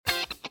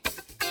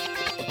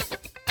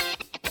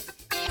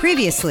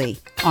Previously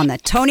on the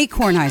Tony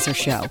Kornheiser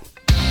Show.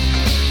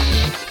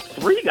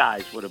 3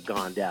 guys would have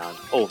gone down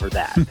over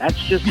that.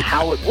 That's just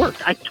how it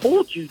worked. I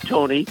told you,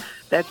 Tony,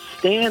 that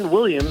Stan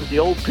Williams, the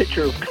old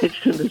pitcher who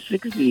pitched in the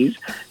 60s,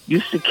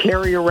 used to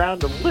carry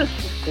around a list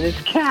in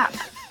his cap.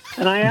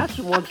 And I asked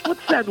him once,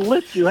 what's that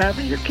list you have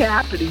in your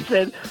cap? And he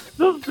said,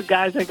 those are the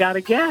guys I got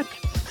to get.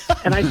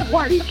 And I said,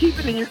 why do you keep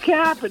it in your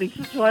cap? And he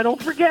said, so I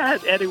don't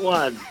forget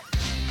anyone.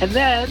 And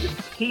then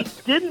he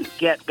didn't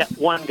get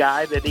one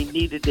guy that he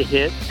needed to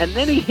hit, and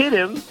then he hit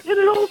him in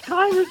an old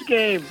Tigers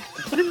game.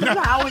 This is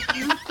how it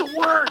used to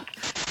work.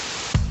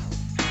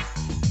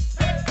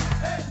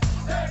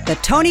 The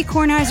Tony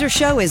Kornheiser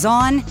Show is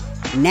on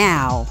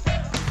now.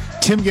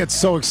 Tim gets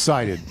so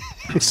excited.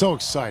 So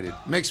excited.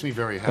 Makes me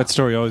very happy. That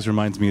story always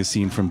reminds me of a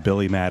scene from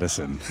Billy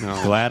Madison.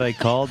 No. Glad I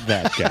called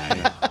that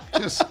guy.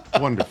 Just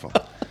wonderful.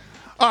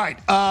 All right,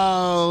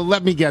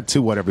 let me get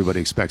to what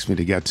everybody expects me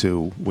to get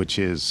to, which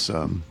is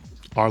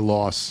our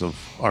loss of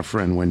our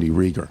friend Wendy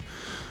Rieger,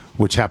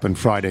 which happened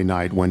Friday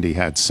night. Wendy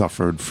had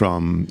suffered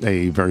from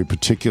a very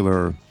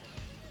particular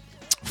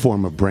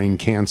form of brain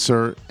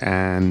cancer,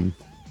 and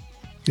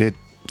it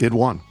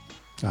won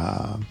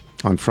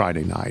on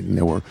Friday night. And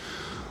there were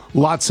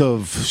lots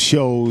of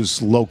shows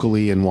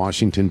locally in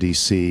Washington,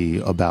 D.C.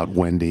 about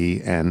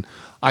Wendy, and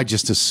I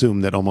just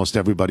assume that almost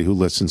everybody who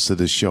listens to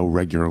this show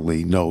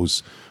regularly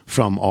knows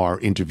from our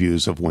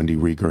interviews of Wendy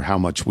Rieger how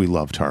much we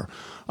loved her.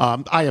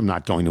 I am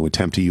not going to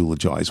attempt to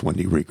eulogize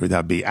Wendy Rieger.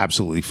 That'd be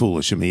absolutely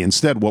foolish of me.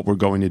 Instead, what we're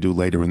going to do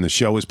later in the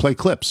show is play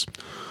clips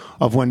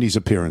of Wendy's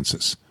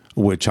appearances,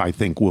 which I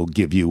think will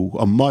give you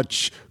a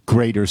much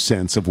greater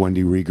sense of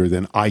Wendy Rieger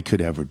than I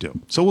could ever do.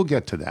 So we'll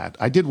get to that.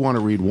 I did want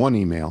to read one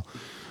email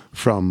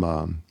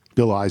from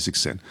Bill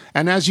Isaacson.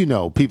 And as you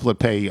know, people that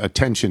pay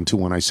attention to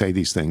when I say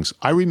these things,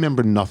 I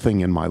remember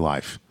nothing in my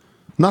life.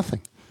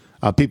 Nothing.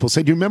 People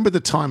say, do you remember the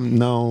time?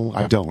 No,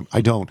 I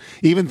don't.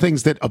 Even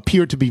things that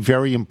appear to be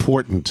very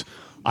important,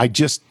 I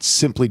just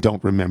simply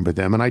don't remember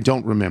them, and I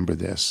don't remember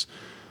this.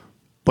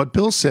 But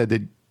Bill said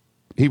that,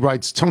 he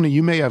writes, Tony,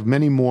 you may have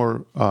many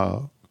more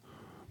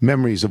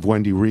memories of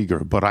Wendy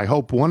Rieger, but I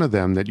hope one of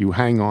them that you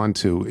hang on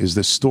to is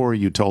the story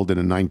you told in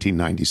a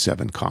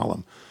 1997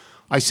 column.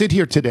 I sit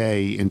here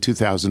today in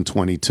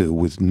 2022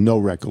 with no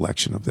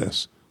recollection of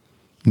this.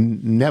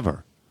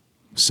 Never.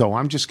 So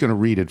I'm just going to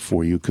read it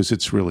for you because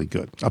it's really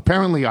good.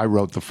 Apparently, I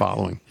wrote the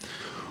following.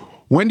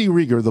 Wendy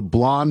Rieger, the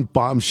blonde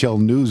bombshell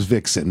news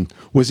vixen,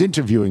 was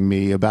interviewing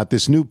me about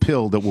this new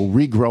pill that will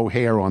regrow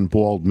hair on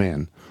bald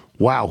men.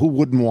 Wow, who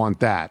wouldn't want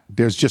that?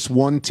 There's just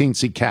one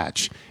teensy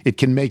catch. It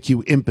can make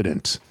you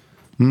impotent.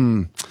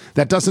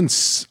 That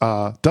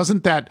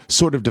doesn't that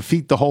sort of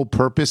defeat the whole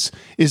purpose?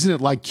 Isn't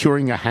it like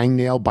curing a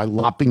hangnail by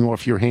lopping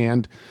off your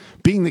hand?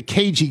 Being the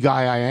cagey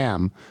guy I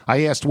am,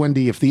 I asked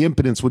Wendy if the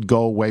impotence would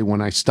go away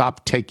when I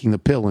stopped taking the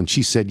pill, and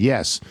she said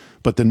yes,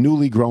 but the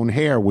newly grown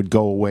hair would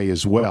go away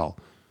as well.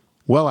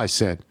 Well, I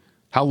said,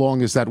 how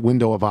long is that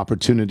window of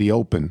opportunity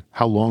open?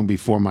 How long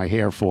before my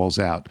hair falls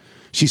out?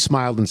 She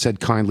smiled and said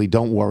kindly,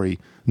 don't worry,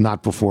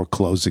 not before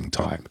closing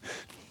time.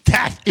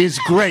 That is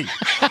great.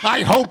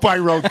 I hope I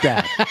wrote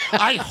that.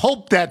 I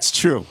hope that's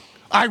true.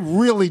 I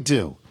really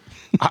do.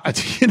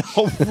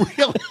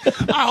 Really,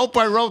 I hope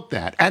I wrote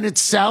that. And it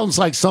sounds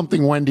like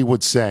something Wendy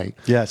would say.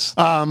 Yes.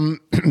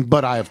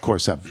 But I, of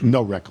course, have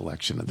no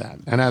recollection of that.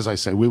 And as I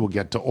say, we will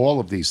get to all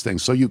of these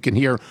things so you can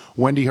hear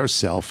Wendy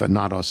herself and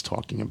not us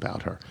talking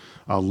about her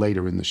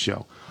later in the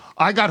show.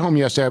 I got home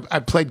yesterday. I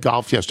played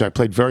golf yesterday. I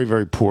played very,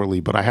 very poorly,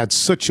 but I had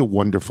such a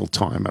wonderful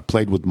time. I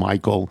played with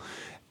Michael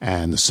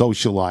and the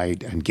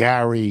socialite and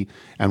Gary,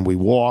 and we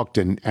walked,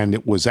 and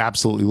it was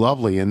absolutely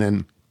lovely. And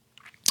then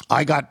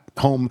I got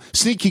home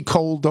sneaky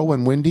cold, though,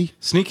 and windy.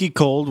 Sneaky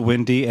cold,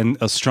 windy, and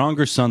a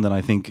stronger sun than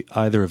I think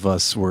either of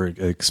us were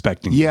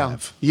expecting to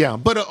have. Yeah,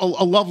 but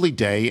a lovely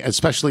day,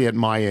 especially at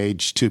my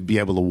age, to be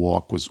able to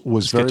walk was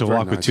very, get to very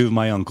walk nice. with 2 of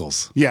my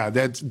uncles. Yeah,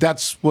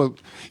 that's well,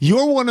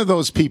 you're one of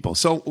those people.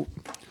 So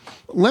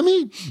let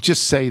me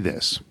just say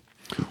this.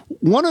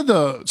 One of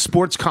the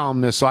sports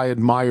columnists I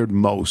admired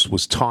most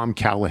was Tom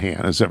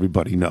Callahan, as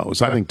everybody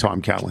knows. I think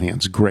Tom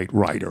Callahan's a great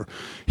writer.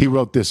 He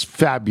wrote this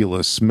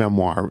fabulous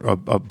memoir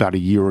about a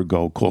year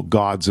ago called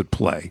Gods at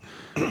Play,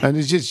 and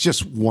it's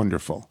just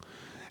wonderful.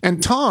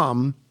 And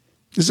Tom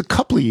is a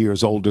couple of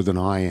years older than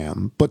I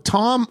am, but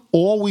Tom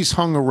always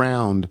hung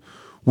around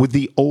with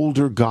the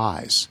older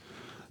guys.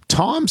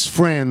 Tom's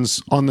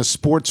friends on the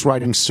sports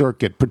writing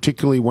circuit,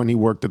 particularly when he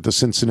worked at the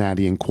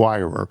Cincinnati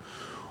Enquirer,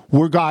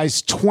 were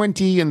guys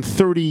 20 and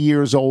 30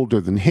 years older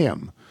than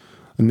him.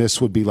 And this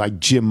would be like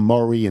Jim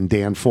Murray and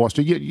Dan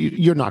Foster.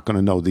 You're not going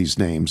to know these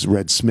names,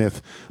 Red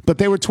Smith. But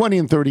they were 20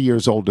 and 30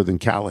 years older than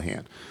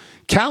Callahan.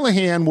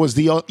 Callahan was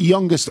the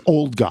youngest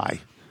old guy.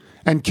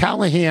 And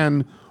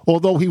Callahan,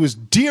 although he was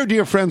dear,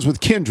 dear friends with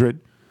Kindred,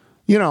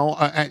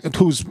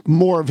 who's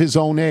more of his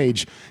own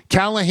age,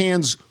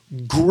 Callahan's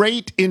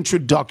great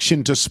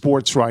introduction to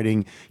sports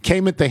writing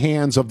came at the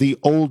hands of the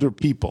older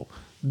people.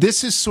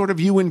 This is sort of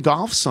you in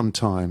golf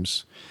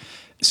sometimes.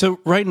 So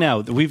right now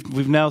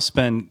we've now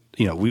spent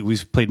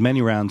we've played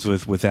many rounds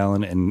with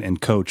Alan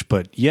and Coach,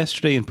 but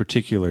yesterday in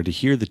particular, to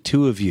hear the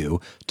two of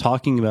you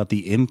talking about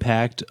the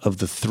impact of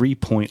the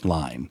 3-point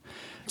line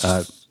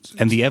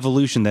and the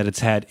evolution that it's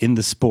had in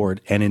the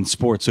sport and in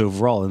sports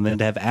overall, and then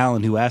to have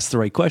Alan who asks the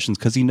right questions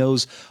because he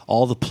knows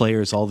all the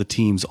players, all the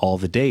teams, all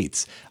the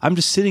dates. I'm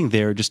just sitting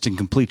there just in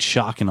complete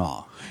shock and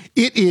awe.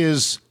 It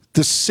is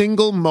the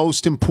single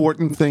most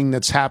important thing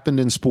that's happened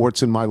in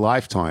sports in my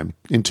lifetime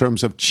in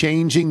terms of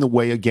changing the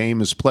way a game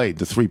is played,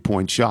 the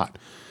 3-point shot.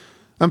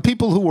 And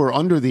people who are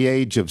under the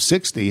age of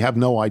 60 have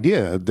no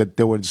idea that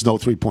there was no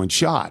 3-point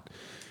shot.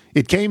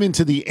 It came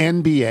into the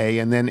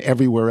NBA and then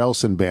everywhere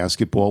else in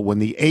basketball when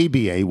the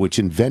ABA, which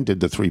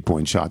invented the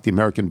 3-point shot, the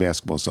American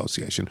Basketball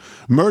Association,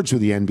 merged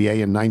with the NBA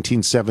in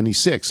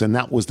 1976, and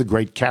that was the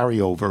great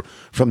carryover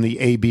from the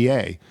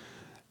ABA.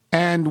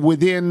 And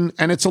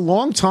it's a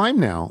long time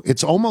now.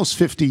 It's almost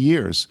 50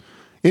 years.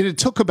 It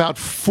took about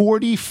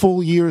 40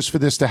 full years for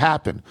this to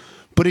happen,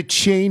 but it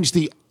changed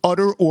the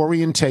utter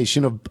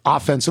orientation of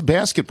offensive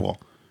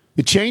basketball.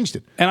 It changed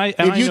it. And I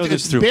know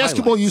this through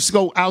basketball highlights. used to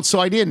go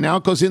outside in. Now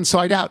it goes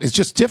inside out. It's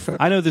just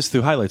different. I know this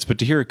through highlights, but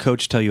to hear a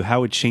coach tell you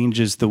how it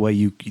changes the way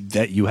you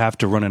have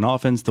to run an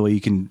offense, the way you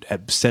can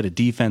set a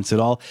defense at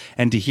all,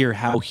 and to hear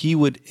how he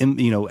would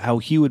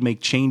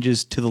make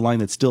changes to the line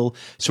that still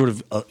sort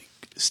of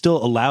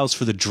still allows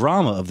for the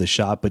drama of the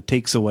shot, but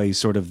takes away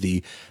sort of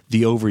the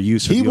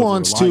overuse.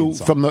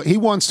 Or he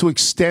wants to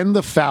extend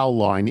the foul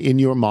line in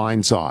your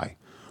mind's eye,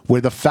 where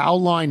the foul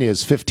line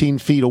is 15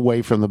 feet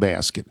away from the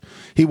basket.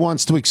 He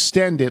wants to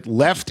extend it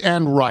left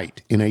and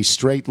right in a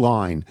straight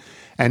line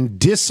and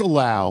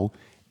disallow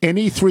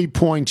any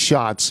 3-point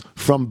shots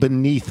from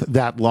beneath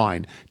that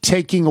line,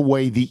 taking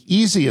away the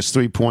easiest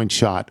 3-point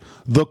shot,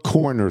 the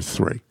corner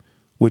three,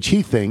 which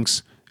he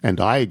thinks, and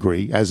I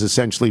agree, has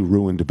essentially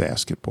ruined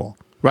basketball.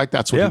 Right?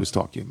 That's what he was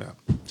talking about.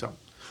 So,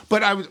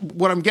 but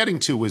what I'm getting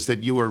to is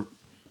that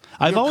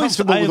I've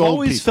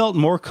always felt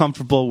more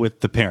comfortable with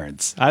the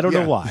parents. I don't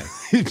know why.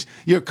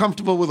 You're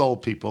comfortable with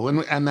old people,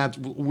 and that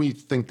we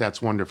think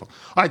that's wonderful.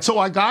 All right, so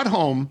I got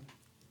home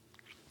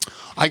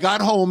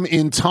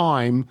in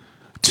time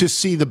to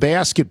see the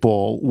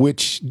basketball,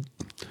 which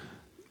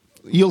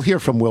you'll hear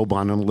from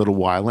Wilbon in a little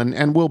while, and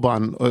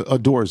Wilbon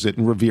adores it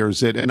and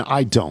reveres it, and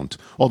I don't.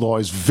 Although I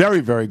was very,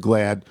 very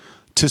glad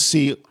to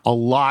see a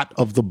lot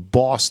of the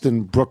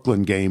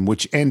Boston-Brooklyn game,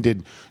 which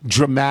ended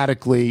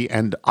dramatically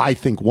and I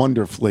think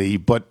wonderfully,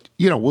 but,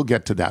 we'll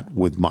get to that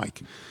with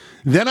Mike.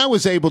 Then I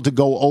was able to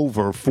go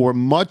over for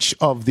much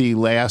of the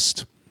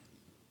last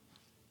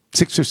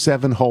 6 or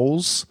 7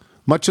 holes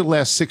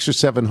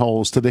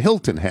to the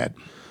Hilton Head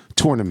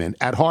tournament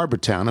at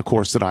Harbortown, a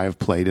course that I have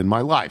played in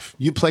my life.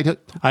 You played it?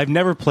 I've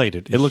never played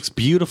it. It looks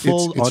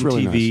beautiful it's on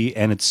really TV, nice.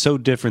 And it's so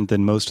different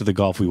than most of the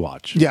golf we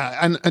watch. Yeah,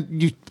 and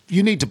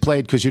you need to play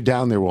it because you're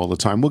down there all the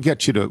time. We'll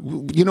get you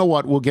to, you know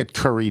what, we'll get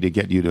Curry to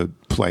get you to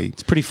play.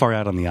 It's pretty far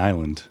out on the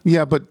island.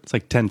 Yeah, but it's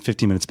like 10,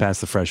 15 minutes past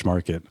the Fresh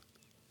Market.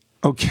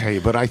 Okay,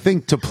 but I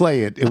think to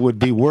play it would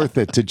be worth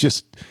it to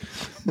just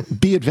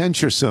be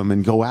adventuresome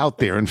and go out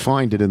there and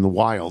find it in the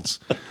wilds.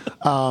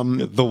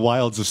 The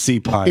wilds of Sea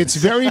Pines. It's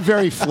very,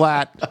 very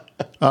flat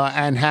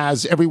and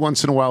has, every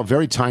once in a while,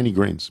 very tiny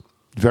greens.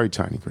 Very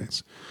tiny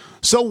greens.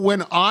 So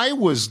when I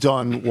was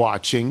done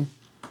watching,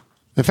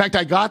 in fact,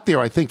 I got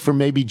there, I think, for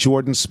maybe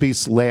Jordan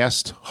Spieth's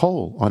last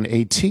hole on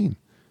 18.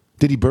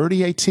 Did he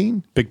birdie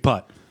 18? Big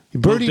putt. He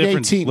birdied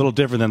 18. A little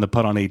different than the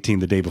putt on 18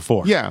 the day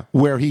before. Yeah,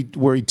 where he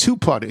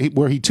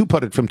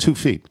two-putted from 2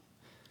 feet.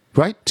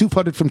 Right?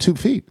 Two-putted from 2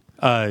 feet.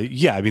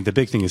 Yeah, I mean, the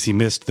big thing is he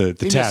missed the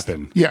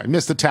tap-in. Yeah, he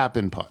missed the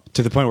tap-in putt.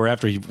 To the point where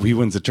after he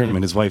wins the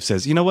tournament, his wife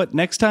says, you know what,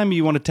 next time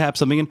you want to tap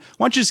something in,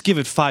 why don't you just give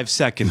it 5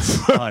 seconds?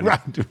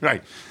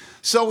 Right.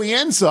 So he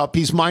ends up,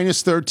 he's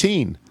minus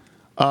 13.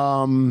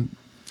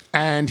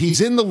 And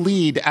he's in the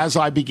lead as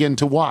I begin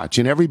to watch.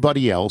 And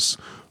everybody else,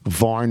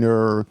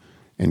 Varner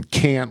and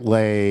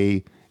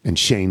Cantlay and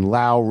Shane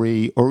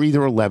Lowry, are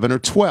either 11 or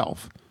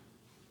 12.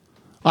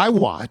 I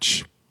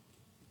watch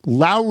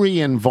Lowry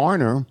and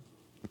Varner.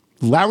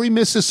 Lowry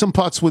misses some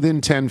putts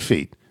within 10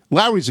 feet.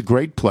 Lowry's a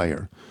great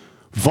player.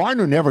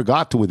 Varner never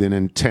got to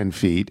within 10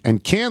 feet,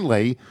 and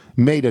Cantlay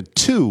made a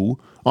 2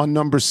 on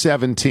number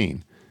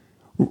 17,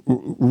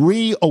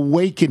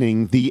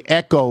 reawakening the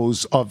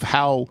echoes of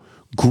how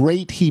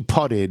great he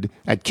putted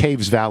at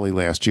Caves Valley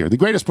last year. The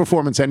greatest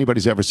performance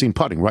anybody's ever seen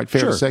putting, right?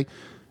 Fair to say?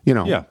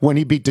 When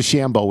he beat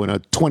DeChambeau in a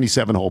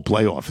 27-hole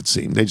playoff, it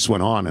seemed. They just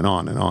went on and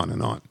on and on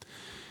and on.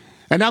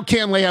 And now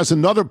Cantlay has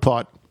another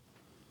putt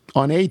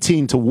on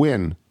 18 to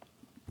win.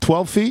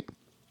 12 feet?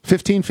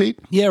 15 feet?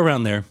 Yeah,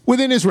 around there.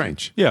 Within his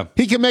range. Yeah.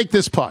 He can make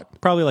this putt.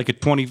 Probably like a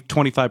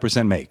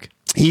 25% make.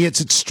 He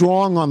hits it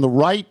strong on the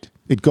right.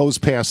 It goes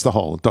past the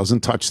hole. It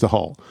doesn't touch the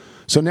hole.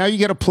 So now you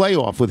get a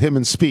playoff with him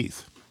and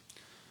Spieth.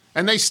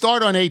 And they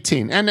start on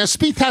 18. And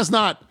Spieth has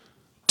not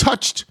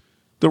touched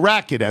the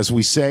racket, as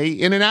we say,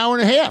 in an hour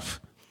and a half.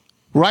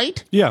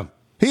 Right? Yeah.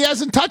 He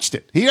hasn't touched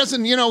it. He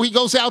doesn't, he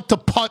goes out to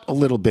putt a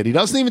little bit. He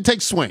doesn't even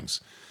take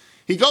swings.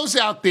 He goes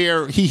out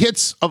there. He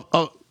hits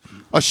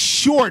a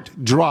short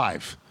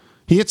drive.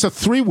 He hits a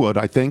 3-wood,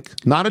 I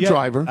think, not a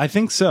driver. I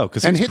think so,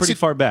 because he's pretty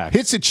far back.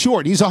 Hits it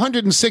short. He's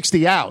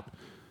 160 out.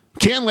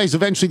 Cantley's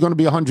eventually going to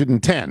be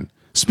 110.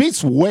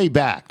 Spieth's way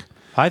back.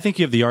 I think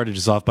you have the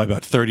yardages off by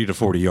about 30 to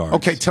 40 yards.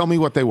 Okay, tell me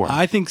what they were.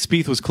 I think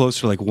Spieth was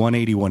closer to like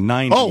 180,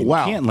 190. Oh,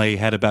 wow. Cantlay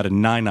had about a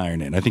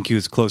 9-iron in. I think he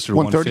was closer to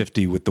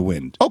 150 with the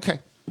wind. Okay.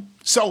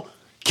 So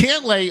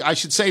Cantlay, I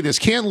should say this,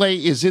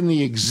 Cantlay is in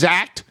the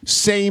exact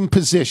same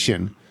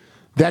position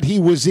that he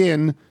was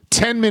in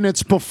 10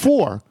 minutes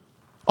before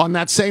on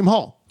that same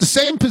hole. The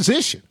same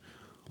position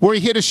where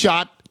he hit a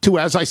shot to,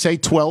 as I say,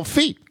 12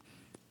 feet.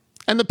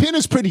 And the pin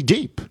is pretty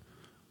deep.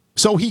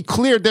 So he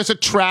cleared. There's a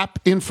trap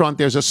in front.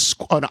 There's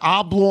an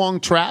oblong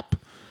trap.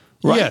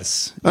 Right?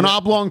 Yes. An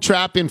oblong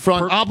trap in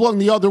front. Oblong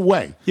the other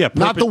way. Yeah.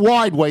 Not the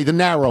wide way, the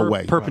narrow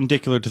way.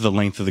 Perpendicular to the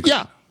length of the green.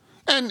 Yeah.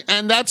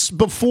 And that's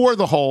before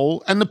the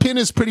hole. And the pin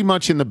is pretty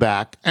much in the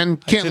back.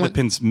 And I'd say the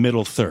pin's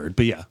middle third,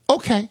 but yeah.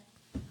 Okay.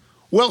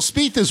 Well,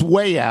 Spieth is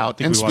way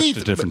out, and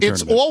Spieth.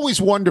 It's always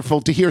wonderful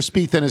to hear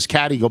Spieth and his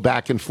caddy go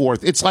back and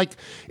forth. It's like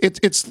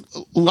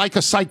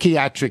a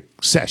psychiatric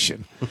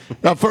session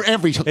for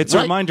every. It's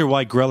a reminder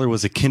why Greller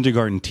was a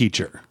kindergarten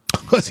teacher.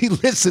 Because he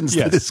listens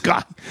to this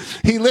guy.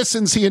 He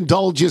listens. He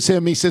indulges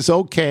him. He says,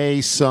 "Okay,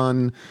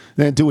 son,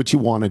 then do what you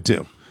want to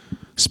do."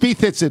 Spieth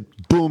hits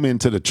it, boom,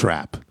 into the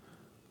trap.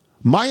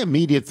 My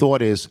immediate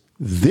thought is,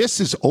 this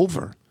is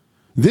over.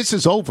 This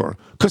is over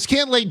because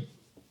Cantlay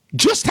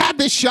just had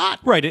this shot.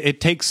 Right.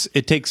 It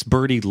takes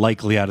birdie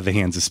likely out of the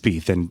hands of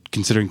Spieth, and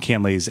considering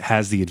Cantlay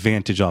has the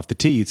advantage off the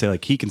tee, you'd say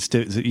like he can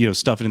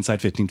stuff it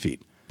inside 15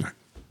 feet.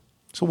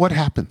 So what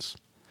happens?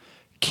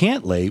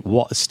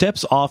 Cantlay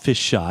steps off his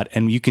shot,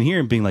 and you can hear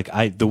him being like,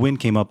 the wind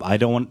came up. I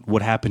don't want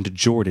what happened to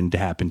Jordan to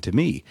happen to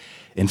me.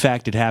 In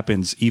fact, it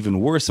happens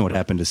even worse than what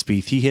happened to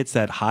Spieth. He hits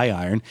that high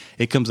iron.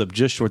 It comes up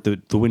just short.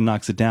 The wind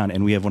knocks it down,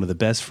 and we have one of the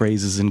best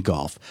phrases in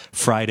golf,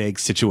 fried egg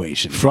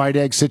situation. Fried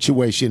egg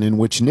situation, in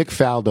which Nick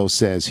Faldo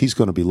says he's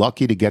going to be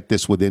lucky to get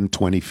this within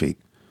 20 feet.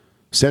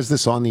 Says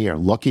this on the air,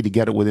 lucky to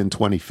get it within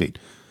 20 feet.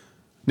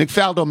 Nick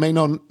Faldo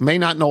may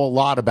not know a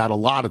lot about a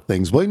lot of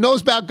things, but he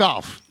knows about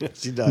golf.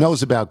 Yes, he does.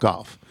 Knows about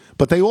golf.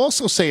 But they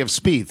also say of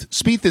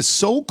Spieth is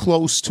so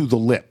close to the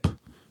lip,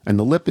 and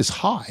the lip is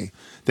high.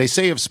 They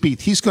say of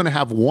Spieth, he's going to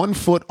have 1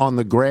 foot on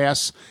the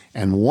grass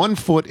and 1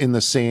 foot in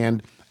the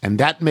sand, and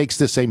that makes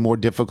this a more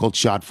difficult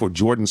shot for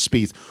Jordan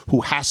Spieth,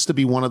 who has to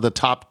be one of the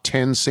top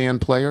 10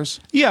 sand players.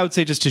 Yeah, I would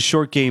say just his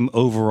short game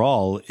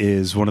overall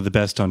is one of the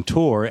best on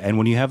tour, and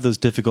when you have those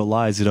difficult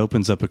lies, it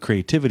opens up a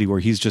creativity where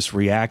he's just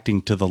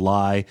reacting to the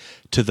lie,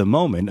 to the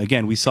moment.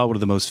 Again, we saw one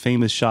of the most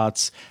famous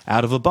shots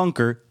out of a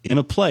bunker in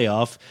a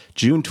playoff,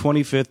 June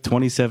 25th,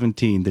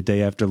 2017, the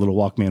day after Little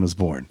Walkman was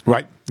born.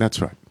 Right,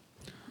 that's right.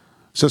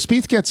 So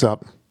Spieth gets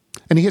up,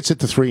 and he hits it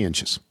to 3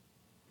 inches.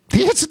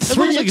 He hits it to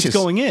 3 inches. Like it's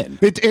going in.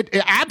 It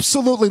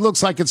absolutely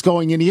looks like it's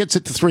going in. He hits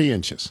it to 3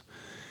 inches.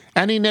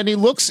 And then he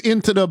looks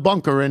into the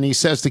bunker, and he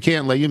says to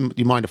Cantlay,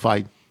 you mind if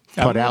I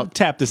putt out?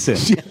 Tap this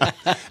in.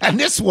 Yeah. And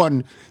this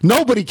one,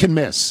 nobody can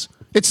miss.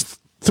 It's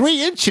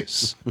 3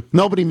 inches.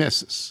 Nobody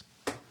misses.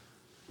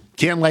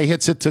 Cantlay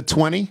hits it to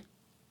 20.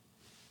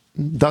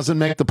 Doesn't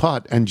make the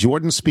putt, and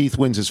Jordan Spieth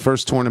wins his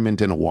first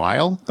tournament in a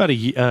while. About a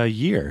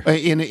year.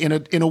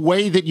 In a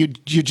way that you're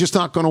just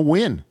not going to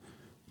win.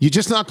 You're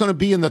just not going to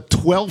be in the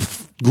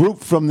 12th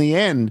group from the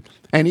end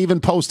and even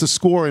post a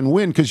score and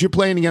win because you're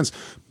playing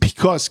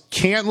because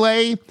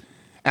Cantlay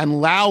and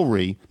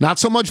Lowry, not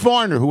so much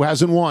Varner, who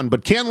hasn't won,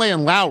 but Cantlay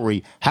and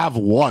Lowry have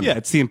won. Yeah,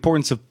 it's the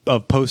importance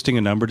of posting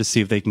a number to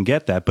see if they can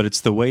get that, but it's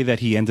the way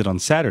that he ended on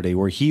Saturday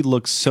where he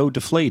looks so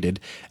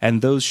deflated,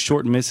 and those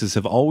short misses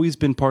have always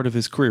been part of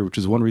his career, which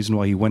is one reason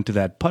why he went to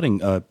that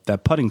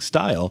putting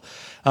style.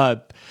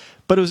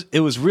 But it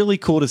was really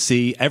cool to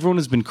see. Everyone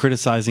has been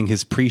criticizing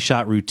his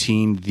pre-shot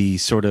routine, the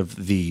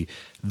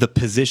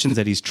positions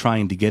that he's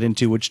trying to get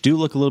into, which do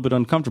look a little bit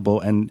uncomfortable.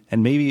 And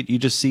maybe you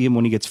just see him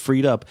when he gets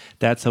freed up.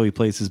 That's how he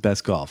plays his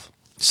best golf.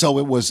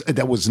 So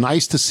that was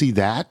nice to see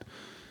that.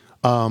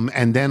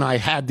 And then I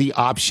had the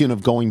option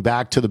of going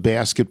back to the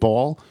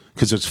basketball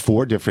because it's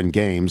 4 different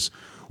games,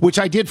 which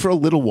I did for a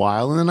little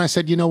while. And then I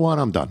said, you know what?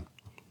 I'm done.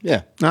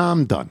 Yeah,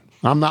 I'm done.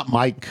 I'm not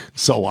Mike,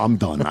 so I'm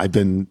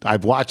done.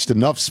 I've watched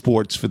enough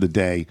sports for the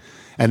day,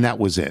 and that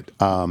was it.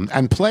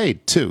 And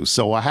played too.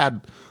 So I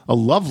had a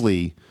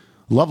lovely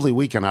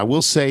weekend. I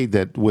will say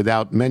that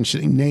without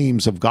mentioning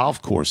names of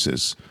golf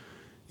courses,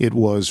 it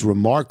was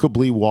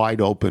remarkably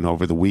wide open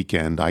over the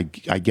weekend. I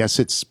guess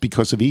it's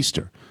because of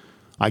Easter.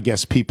 I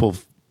guess people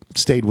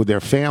stayed with their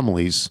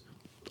families.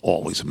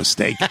 Always a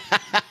mistake.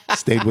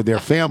 Stayed with their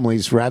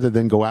families rather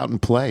than go out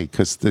and play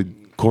because the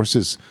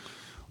courses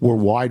were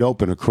wide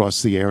open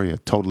across the area,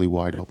 totally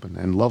wide open,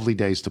 and lovely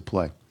days to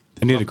play.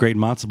 And you had a great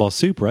matzo ball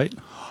soup, right?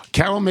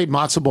 Carol made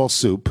matzo ball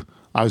soup.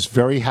 I was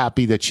very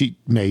happy that she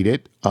made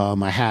it.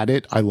 I had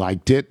it. I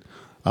liked it.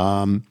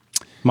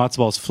 Matzo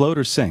balls float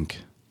or sink?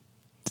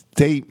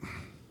 They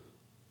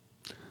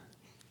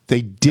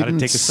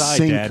didn't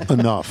sink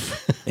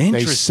enough.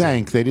 They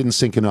sank. They didn't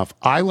sink enough.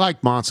 I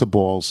like matzo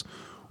balls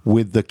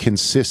with the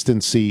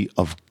consistency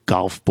of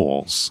golf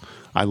balls.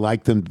 I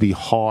like them to be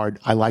hard.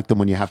 I like them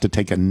when you have to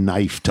take a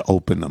knife to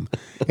open them.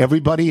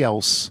 Everybody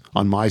else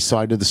on my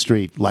side of the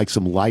street likes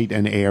them light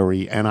and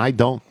airy, and I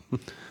don't.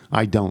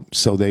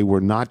 So they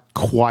were not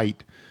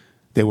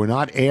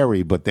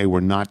airy, but they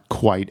were not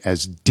quite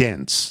as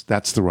dense.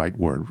 That's the right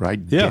word, right?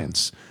 Yeah.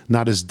 Dense.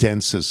 Not as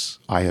dense as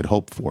I had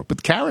hoped for. But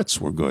the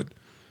carrots were good.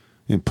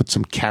 And put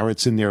some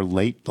carrots in there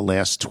late, the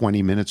last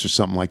 20 minutes or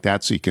something like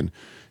that, so you can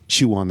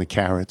chew on the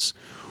carrots.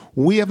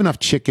 We have enough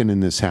chicken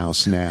in this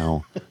house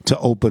now to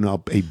open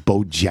up a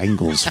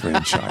Bojangles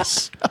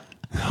franchise.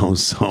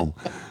 So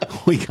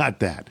we got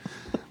that.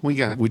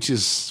 Which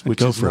is for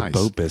nice. a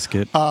boat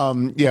biscuit.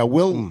 Yeah,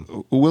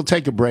 we'll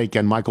take a break,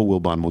 and Michael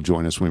Wilbon will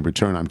join us when we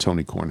return. I'm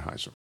Tony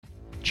Kornheiser.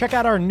 Check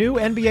out our new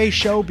NBA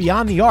show,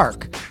 Beyond the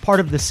Arc,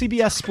 part of the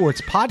CBS Sports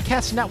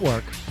Podcast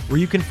Network, where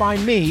you can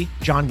find me,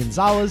 John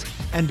Gonzalez,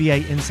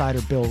 NBA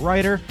insider Bill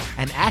Ryder,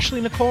 and Ashley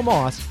Nicole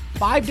Moss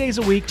 5 days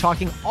a week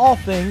talking all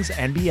things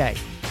NBA.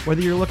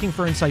 Whether you're looking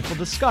for insightful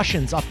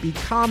discussions, upbeat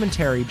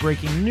commentary,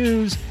 breaking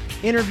news,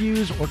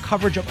 interviews, or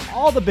coverage of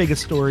all the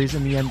biggest stories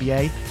in the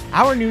NBA,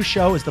 our new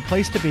show is the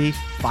place to be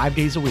 5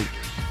 days a week.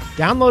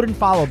 Download and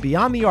follow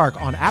Beyond the Arc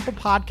on Apple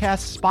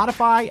Podcasts,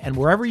 Spotify, and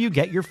wherever you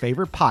get your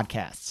favorite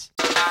podcasts.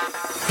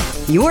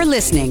 You're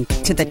listening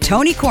to The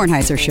Tony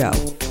Kornheiser Show.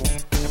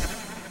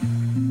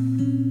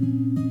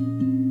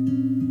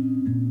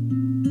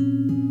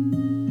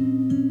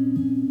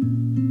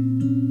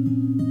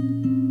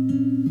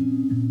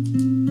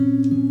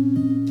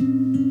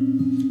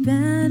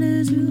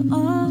 Banners are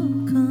all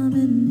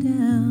coming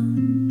down.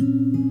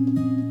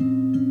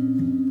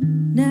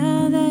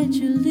 Now that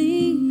you're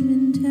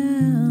leaving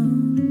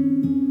town,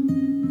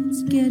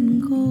 it's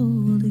getting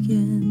cold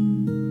again.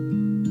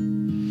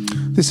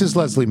 This is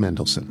Leslie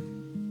Mendelson.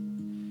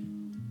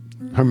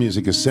 Her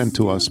music is sent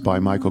to us by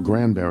Michael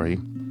Granberry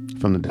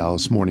from the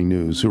Dallas Morning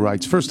News, who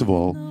writes, first of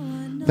all,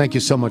 thank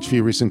you so much for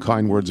your recent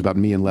kind words about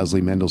me and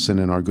Leslie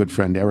Mendelson and our good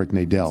friend Eric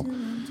Nadel,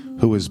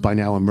 who is by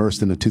now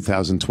immersed in the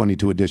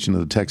 2022 edition of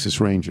the Texas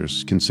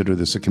Rangers. Consider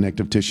this a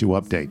connective tissue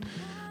update.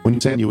 When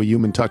you sent you a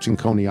human touch in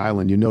Coney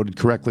Island, you noted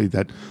correctly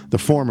that the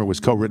former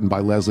was co-written by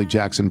Leslie,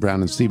 Jackson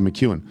Brown, and Steve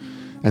McEwen,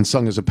 and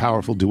sung as a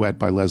powerful duet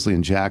by Leslie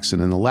and Jackson.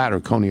 And the latter,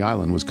 Coney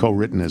Island, was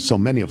co-written, as so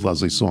many of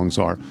Leslie's songs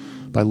are,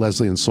 by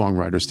Leslie and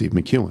songwriter Steve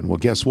McEwen. Well,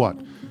 guess what?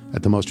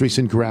 At the most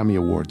recent Grammy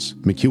Awards,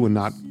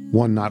 McEwen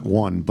won not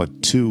one,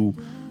 but 2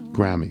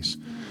 Grammys.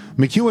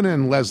 McEwen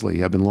and Leslie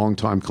have been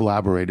longtime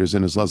collaborators,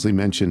 and as Leslie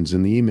mentions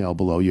in the email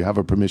below, you have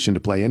her permission to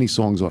play any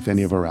songs off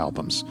any of her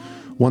albums.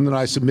 One that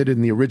I submitted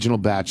in the original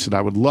batch that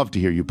I would love to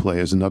hear you play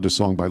is another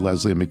song by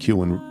Leslie and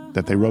McEwen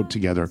that they wrote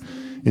together,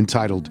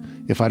 entitled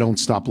If I Don't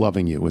Stop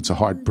Loving You. It's a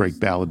heartbreak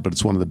ballad, but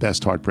it's one of the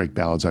best heartbreak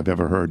ballads I've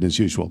ever heard. And as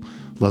usual,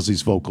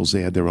 Leslie's vocals,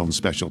 they had their own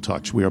special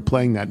touch. We are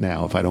playing that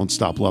now, If I Don't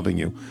Stop Loving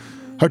You.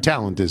 Her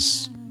talent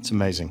is... It's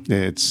amazing.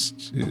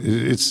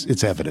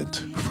 It's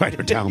evident, right?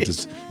 Her talent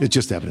is it's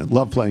just evident.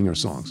 Love playing her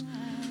songs.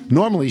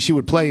 Normally, she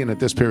would play in, at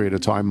this period of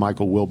time,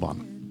 Michael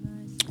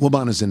Wilbon.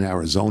 Wilbon is in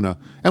Arizona,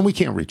 and we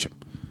can't reach him.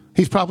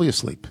 He's probably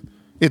asleep.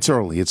 It's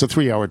early. It's a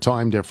 3-hour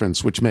time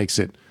difference, which makes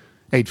it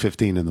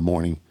 8:15 in the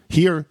morning.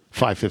 Here,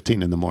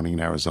 5:15 in the morning in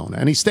Arizona.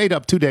 And he stayed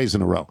up 2 days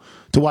in a row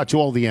to watch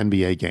all the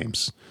NBA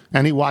games.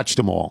 And he watched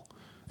them all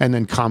and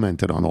then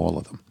commented on all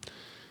of them.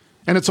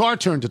 And it's our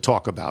turn to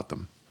talk about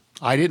them.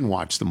 I didn't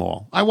watch them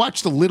all. I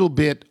watched a little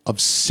bit of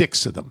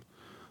 6 of them.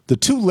 The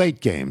 2 late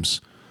games,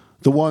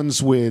 the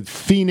ones with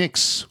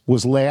Phoenix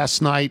was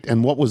last night,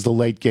 and what was the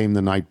late game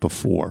the night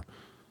before?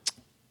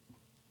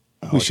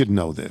 We should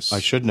know this. I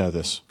should know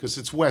this. Because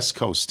it's West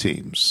Coast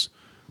teams.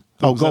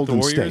 Was that the Golden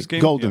Warriors State.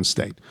 game? Golden Yeah.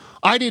 State.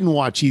 I didn't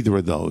watch either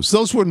of those.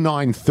 Those were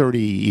 9:30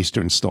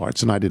 Eastern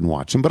starts, and I didn't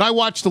watch them. But I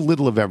watched a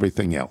little of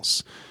everything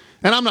else.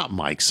 And I'm not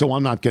Mike, so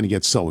I'm not going to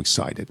get so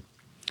excited.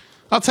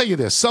 I'll tell you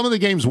this. Some of the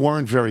games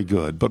weren't very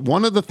good, but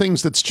one of the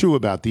things that's true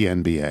about the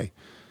NBA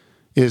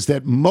is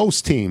that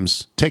most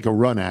teams take a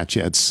run at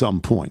you at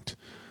some point.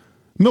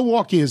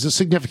 Milwaukee is a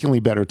significantly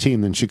better team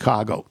than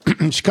Chicago.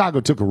 Chicago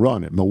took a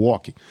run at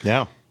Milwaukee.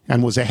 Yeah.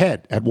 And was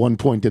ahead at one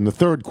point in the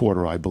third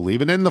quarter, I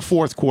believe. And in the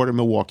fourth quarter,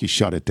 Milwaukee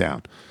shut it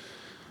down.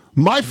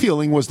 My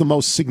feeling was the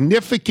most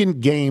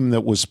significant game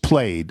that was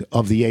played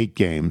of the 8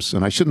 games,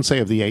 and I shouldn't say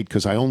of the 8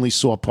 because I only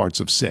saw parts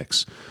of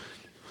 6.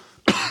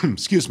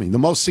 Excuse me. The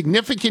most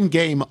significant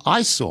game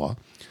I saw,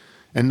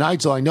 and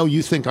Nigel, I know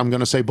you think I'm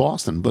going to say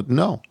Boston, but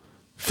no.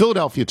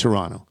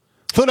 Philadelphia-Toronto.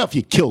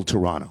 Philadelphia killed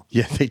Toronto.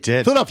 Yeah, they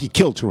did. Philadelphia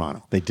killed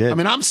Toronto. They did. I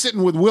mean, I'm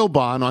sitting with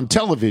Wilbon on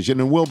television,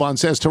 and Wilbon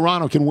says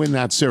Toronto can win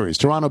that series.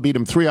 Toronto beat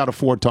him 3 out of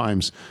 4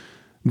 times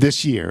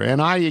this year,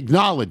 and I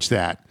acknowledge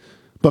that.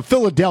 But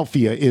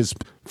Philadelphia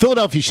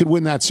should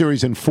win that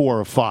series in 4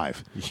 or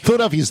 5.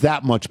 Philadelphia's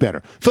that much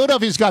better.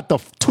 Philadelphia's got the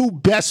 2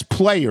 best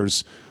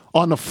players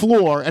on the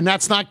floor, and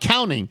that's not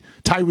counting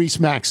Tyrese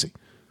Maxey.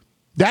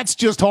 That's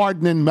just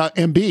Harden and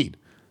Embiid.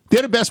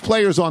 They're the best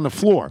players on the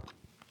floor.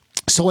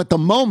 So at the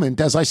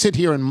moment, as I sit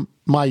here in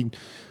my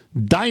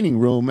dining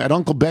room at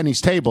Uncle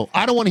Benny's table,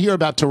 I don't want to hear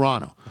about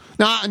Toronto.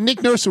 Now,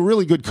 Nick Nurse is a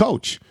really good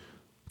coach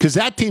because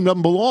that team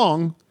doesn't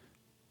belong,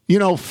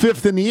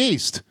 fifth in the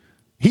East.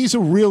 He's a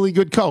really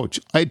good coach.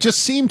 It just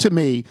seemed to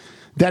me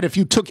that if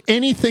you took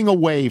anything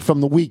away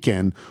from the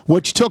weekend,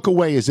 what you took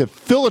away is that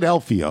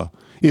Philadelphia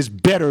is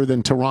better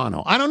than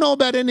Toronto. I don't know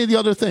about any of the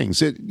other things.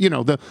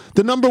 The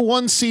number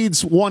one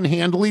seeds won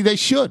handily. They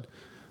should.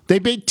 They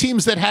beat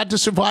teams that had to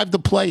survive the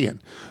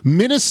play-in.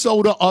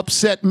 Minnesota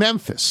upset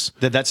Memphis.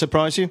 Did that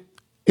surprise you?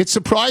 It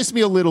surprised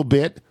me a little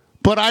bit,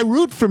 but I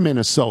root for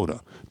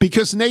Minnesota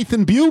because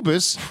Nathan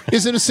Bubis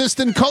is an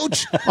assistant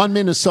coach on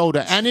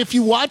Minnesota. And if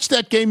you watch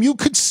that game, you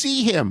could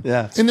see him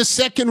in the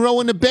second row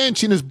on the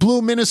bench in his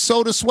blue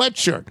Minnesota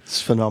sweatshirt.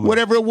 It's phenomenal.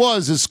 Whatever it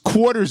was, his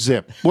quarter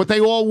zip, what they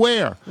all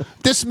wear.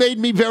 This made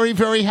me very,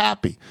 very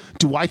happy.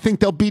 Do I think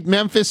they'll beat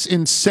Memphis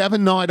in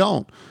 7? No, I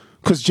don't.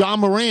 Because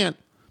John Morant,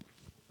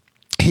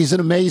 he's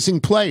an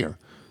amazing player.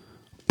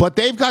 But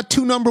they've got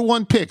 2 number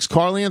 1 picks,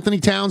 Karl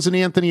Anthony Towns and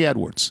Anthony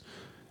Edwards.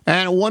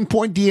 And at one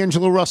point,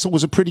 D'Angelo Russell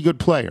was a pretty good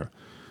player.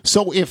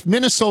 So if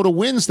Minnesota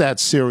wins that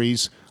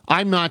series,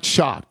 I'm not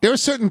shocked. There are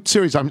certain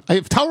series,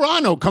 if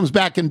Toronto comes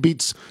back and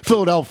beats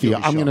Philadelphia,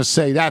 I'm going to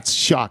say that's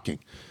shocking.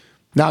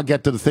 Now I'll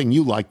get to the thing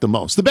you like the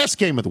most. The best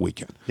game of the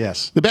weekend.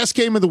 Yes. The best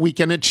game of the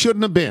weekend. It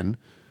shouldn't have been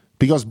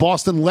because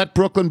Boston let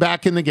Brooklyn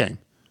back in the game.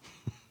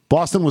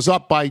 Boston was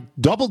up by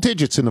double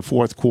digits in the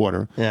fourth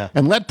quarter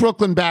and let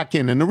Brooklyn back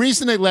in. And the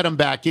reason they let them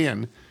back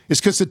in is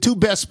because the 2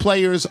 best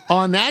players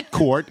on that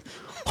court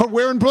are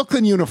wearing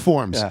Brooklyn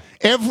uniforms. Yeah.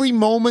 Every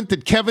moment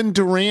that Kevin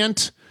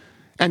Durant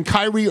and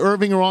Kyrie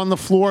Irving are on the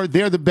floor,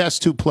 they're the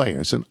best 2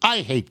 players. And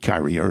I hate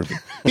Kyrie Irving.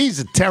 He's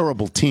a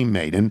terrible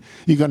teammate. And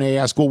you're going to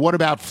ask, well, what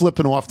about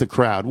flipping off the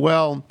crowd?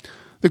 Well,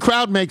 the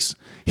crowd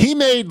he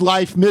made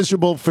life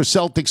miserable for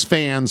Celtics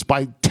fans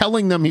by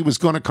telling them he was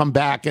going to come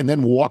back and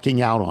then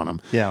walking out on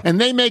them. Yeah. And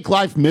they make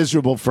life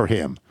miserable for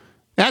him.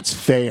 That's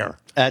fair.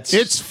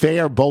 It's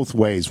fair both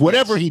ways.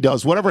 Whatever he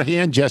does, whatever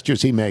hand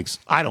gestures he makes,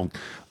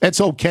 that's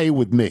okay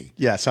with me.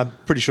 Yes, I'm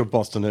pretty sure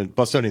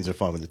Bostonians are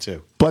fine with it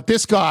too. But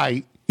this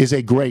guy is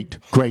a great,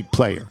 great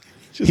player.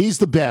 He's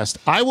the best.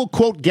 I will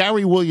quote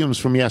Gary Williams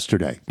from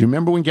yesterday. Do you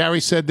remember when Gary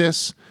said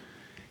this?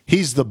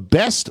 He's the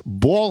best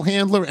ball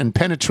handler and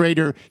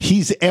penetrator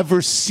he's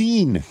ever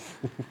seen.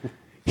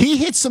 He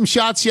hit some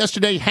shots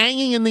yesterday,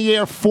 hanging in the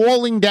air,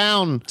 falling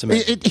down.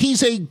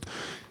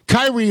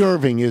 Kyrie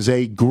Irving is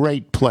a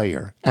great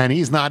player, and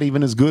he's not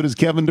even as good as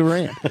Kevin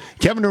Durant.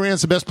 Kevin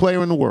Durant's the best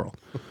player in the world.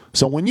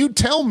 So when you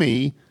tell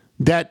me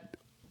that,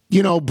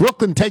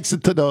 Brooklyn takes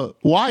it to the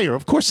wire,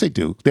 of course they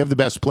do. They have the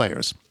best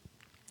players.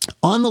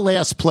 On the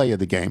last play of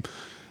the game,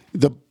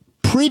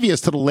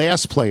 previous to the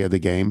last play of the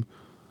game,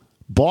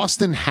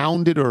 Boston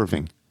hounded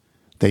Irving.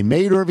 They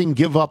made Irving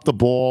give up the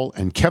ball,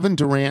 and Kevin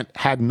Durant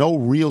had no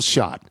real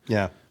shot.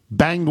 Yeah.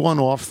 Banged one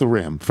off the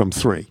rim from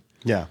 3.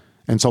 Yeah.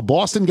 And so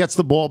Boston gets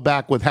the ball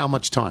back with how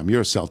much time?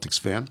 You're a Celtics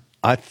fan.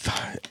 I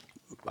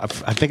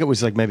think it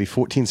was like maybe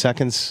 14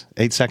 seconds,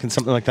 8 seconds,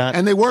 something like that.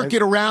 And they work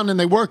it around, and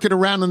they work it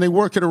around, and they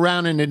work it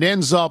around, and it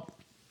ends up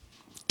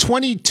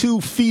 22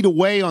 feet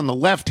away on the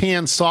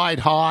left-hand side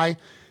high,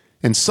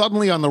 and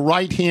suddenly on the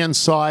right-hand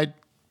side,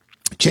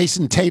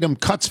 Jason Tatum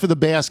cuts for the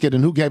basket,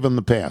 and who gave him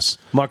the pass?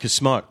 Marcus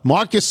Smart.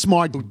 Marcus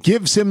Smart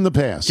gives him the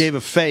pass. Gave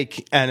a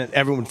fake, and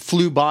everyone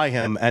flew by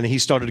him, and he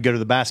started to go to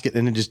the basket,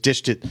 and then just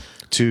dished it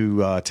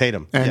to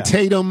Tatum. And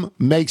Tatum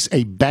makes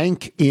a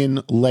bank-in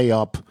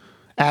layup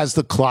as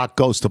the clock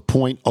goes to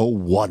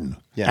 .01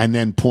 and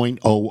then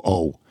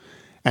 .00.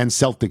 And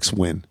Celtics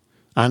win.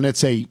 And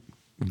it's a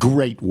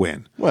great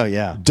win. Well,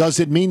 yeah. Does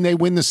it mean they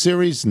win the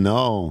series?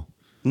 No.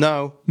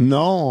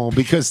 No,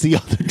 because the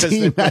other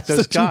team has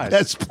the 2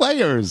 best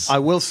players. I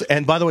will say,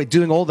 and by the way,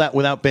 doing all that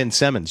without Ben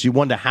Simmons, you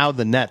wonder how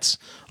the Nets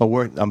are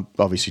working. I'm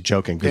obviously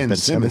joking because Ben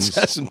Simmons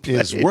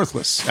is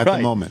worthless at the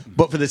moment.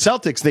 But for the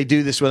Celtics, they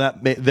do this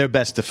without their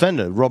best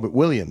defender, Robert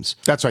Williams.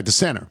 That's right, the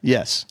center.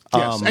 Yes.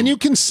 And you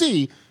can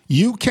see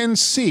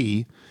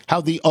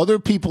how the other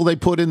people they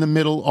put in the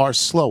middle are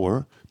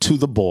slower to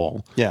the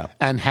ball. Yeah.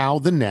 And how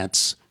the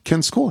Nets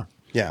can score.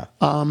 Yeah.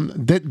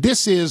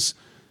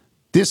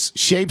 This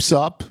shapes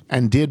up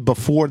and did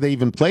before they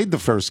even played the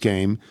first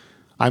game.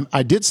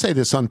 I did say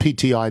this on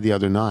PTI the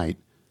other night.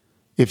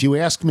 If you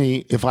ask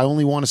me if I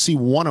only want to see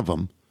one of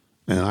them,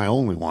 and I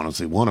only want to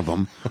see one of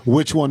them,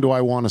 which one do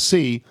I want to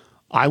see?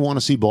 I want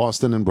to see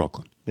Boston and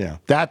Brooklyn. Yeah.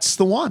 That's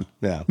the one.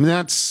 Yeah. I mean,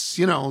 that's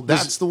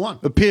the one.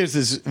 It appears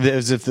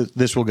as if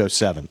this will go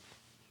 7.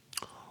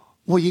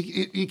 Well,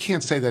 you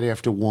can't say that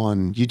after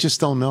 1. You just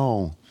don't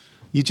know.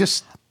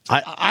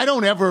 I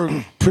don't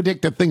ever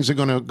predict that things are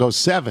going to go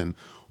 7.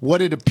 What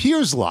it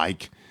appears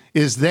like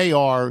is they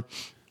are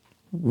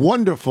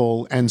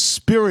wonderful and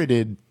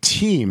spirited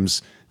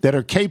teams that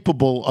are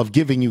capable of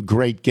giving you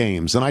great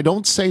games. And I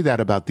don't say that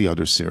about the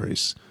other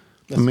series.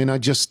 I mean, I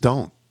just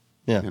don't.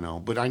 Yeah.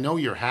 But I know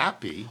you're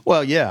happy.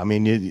 Well, yeah. I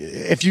mean,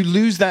 if you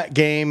lose that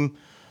game,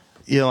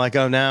 like,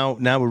 oh, now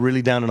we're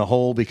really down in a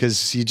hole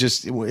because you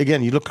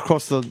look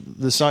across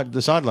the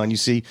sideline, you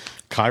see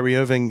Kyrie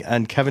Irving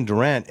and Kevin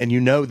Durant, and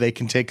they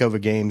can take over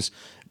games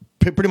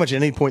pretty much at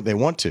any point they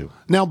want to.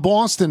 Now,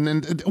 Boston,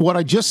 and what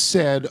I just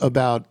said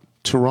about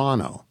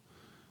Toronto,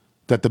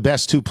 that the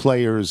best two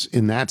players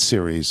in that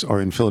series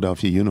are in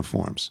Philadelphia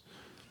uniforms.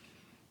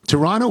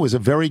 Toronto is a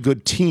very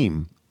good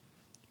team,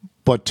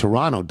 but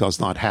Toronto does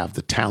not have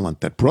the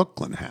talent that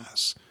Brooklyn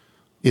has.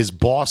 Is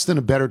Boston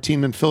a better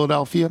team than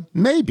Philadelphia?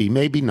 Maybe,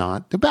 maybe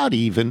not. About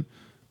even,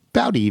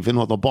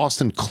 although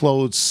Boston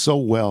closed so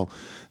well.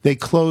 They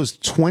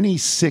closed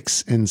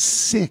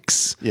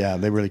 26-6. Yeah,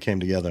 they really came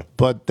together.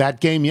 But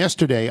that game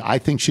yesterday, I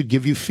think, should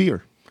give you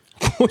fear.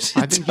 Of course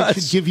I think it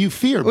should give you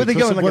fear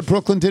because of what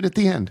Brooklyn did at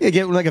the end. You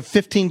get like a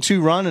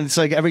 15-2 run, and it's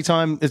like every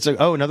time it's like,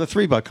 oh, another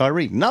 3 by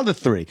Kyrie, another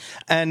 3.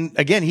 And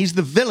again, he's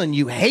the villain.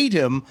 You hate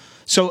him.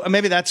 So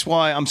maybe that's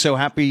why I'm so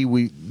happy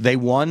they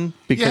won.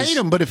 Because you hate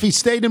him, but if he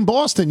stayed in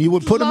Boston, you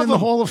would put him in the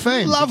Hall of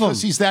Fame. Love him.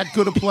 Because he's that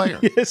good a player.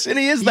 Yes, and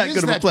he is that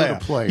good of a player.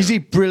 He's a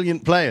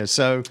brilliant player.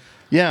 So,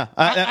 yeah.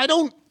 I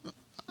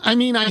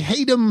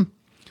hate him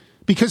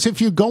because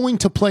if you're going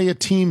to play a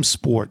team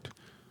sport,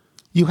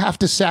 you have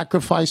to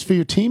sacrifice for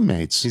your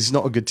teammates. He's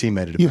not a good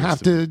teammate. You have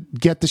to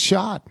get the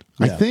shot,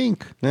 I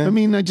think. Yeah.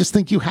 I just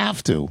think you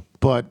have to.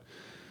 But,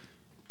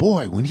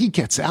 boy, when he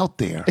gets out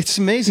there. It's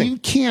amazing. You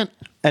can't.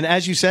 And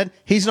as you said,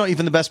 he's not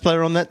even the best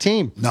player on that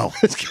team. No.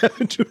 It's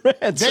Kevin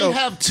Durant. They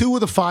have 2 of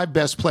the 5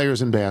 best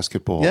players in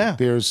basketball. Yeah.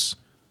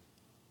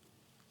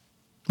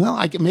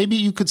 Maybe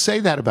you could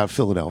say that about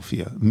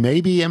Philadelphia.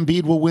 Maybe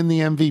Embiid will win the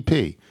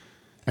MVP.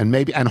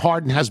 And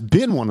Harden has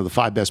been one of the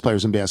 5 best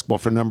players in basketball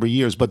for a number of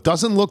years, but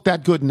doesn't look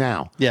that good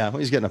now. Yeah, well,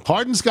 he's getting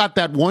Harden's got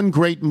that one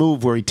great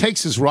move where he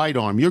takes his right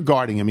arm. You're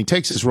guarding him. He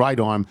takes his right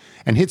arm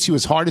and hits you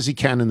as hard as he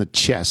can in the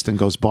chest and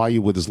goes by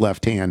you with his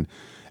left hand,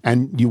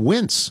 and you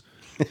wince.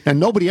 And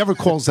nobody ever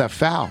calls that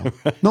foul.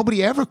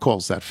 Nobody ever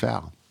calls that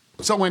foul.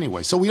 So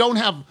anyway, we don't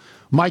have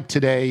Mike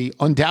today.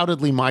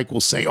 Undoubtedly, Mike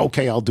will say,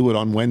 okay, I'll do it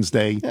on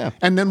Wednesday. Yeah.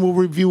 And then we'll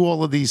review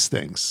all of these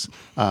things.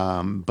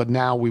 But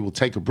now we will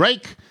take a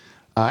break.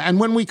 And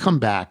when we come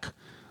back,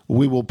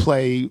 we will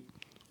play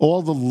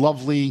all the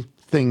lovely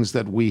things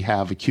that we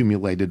have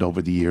accumulated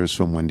over the years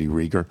from Wendy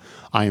Rieger.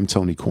 I am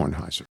Tony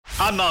Kornheiser.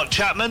 I'm Mark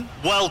Chapman.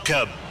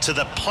 Welcome to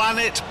the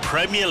Planet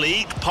Premier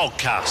League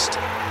podcast.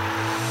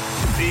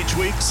 Each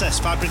week, Cesc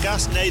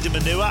Fabregas, Nader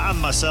Manua and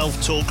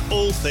myself talk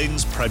all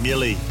things Premier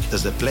League.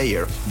 As a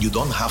player, you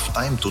don't have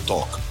time to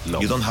talk. No.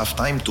 You don't have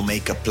time to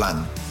make a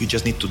plan. You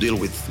just need to deal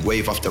with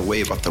wave after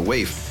wave after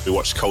wave. We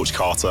watched Coach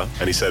Carter,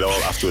 and he said,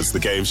 afterwards, the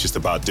game's just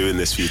about doing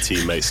this for your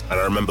teammates. And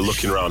I remember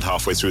looking around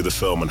halfway through the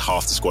film, and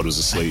half the squad was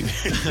asleep.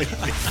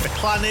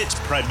 Planet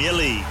Premier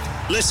League.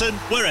 Listen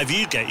wherever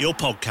you get your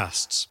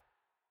podcasts.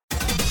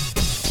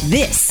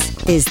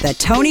 This is the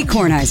Tony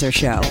Kornheiser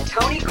Show. The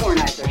Tony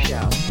Kornheiser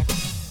Show.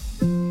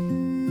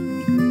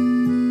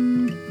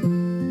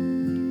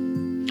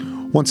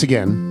 Once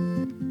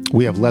again,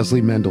 we have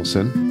Leslie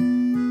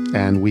Mendelson,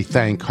 and we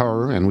thank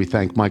her and we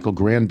thank Michael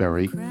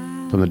Granberry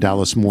from the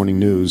Dallas Morning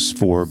News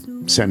for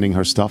sending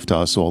her stuff to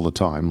us all the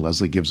time.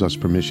 Leslie gives us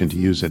permission to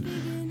use it.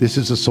 This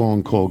is a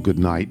song called Good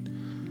Night.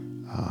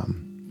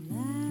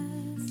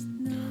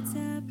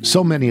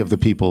 So many of the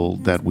people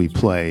that we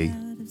play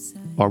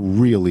are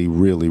really,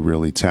 really,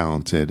 really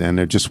talented, and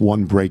they're just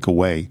one break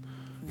away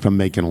from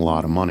making a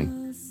lot of money.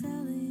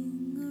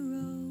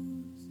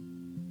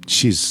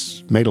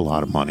 She's made a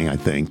lot of money, I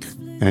think,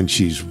 and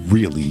she's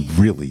really,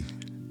 really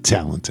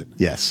talented.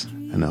 Yes.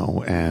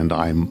 And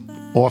I'm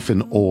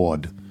often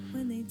awed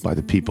by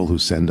the people who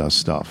send us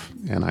stuff,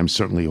 and I'm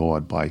certainly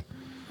awed by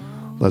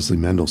Leslie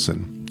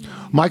Mendelson.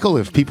 Michael,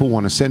 if people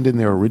want to send in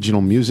their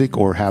original music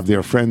or have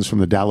their friends from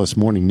the Dallas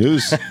Morning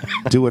News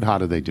do it, how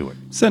do they do it?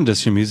 Send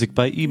us your music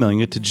by emailing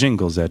it to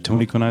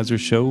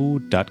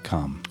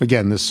jingles@tonykornheisershow.com.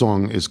 Again, this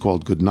song is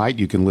called Good Night.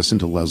 You can listen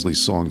to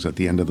Leslie's songs at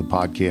the end of the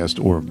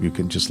podcast, or you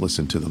can just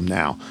listen to them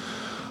now.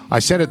 I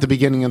said at the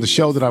beginning of the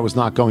show that I was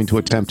not going to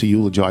attempt to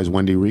eulogize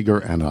Wendy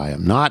Rieger, and I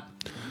am not.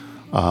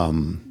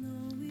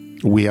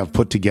 We have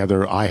put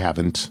together, I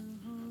haven't,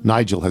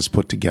 Nigel has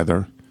put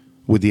together,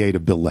 with the aid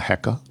of Bill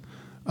LaHecca,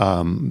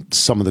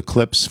 some of the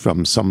clips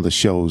from some of the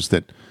shows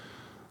that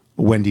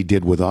Wendy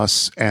did with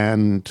us,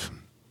 and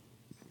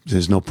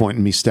there's no point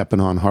in me stepping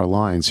on her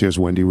lines. Here's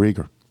Wendy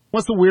Rieger.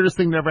 What's the weirdest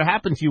thing that ever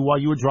happened to you while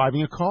you were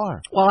driving a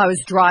car? While I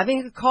was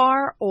driving a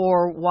car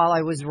or while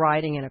I was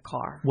riding in a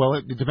car? Well,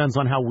 it depends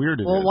on how weird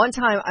it is. Well, one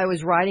time I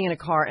was riding in a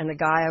car and the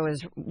guy I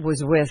was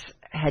with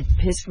had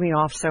pissed me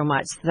off so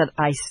much that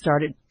I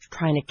started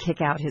trying to kick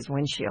out his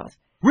windshield.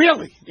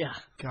 Really? Yeah.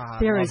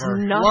 God, there is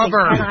nothing. Love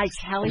her. Can I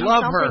tell you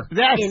love something? Her.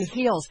 Yes. In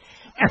heels.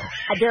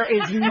 There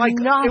is like,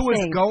 nothing. It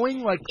was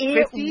going like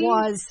 50?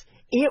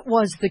 It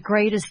was the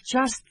greatest.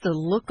 Just the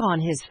look on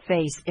his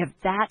face.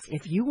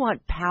 If you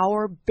want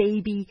power,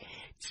 baby,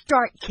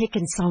 start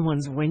kicking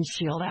someone's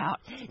windshield out.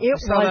 It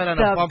was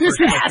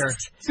the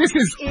best. This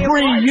is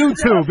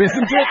pre-YouTube,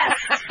 isn't it?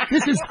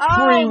 This is pre.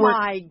 Oh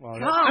my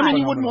God! I mean,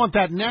 you wouldn't want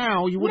that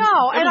now. You wouldn't.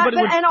 No,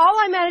 and all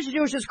I managed to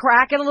do was just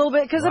crack it a little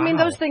bit because I mean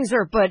those things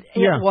are. But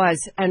it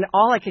was, and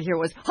all I could hear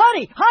was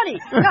 "Honey, honey,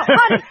 no,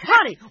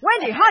 honey,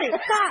 Wendy, honey,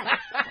 stop."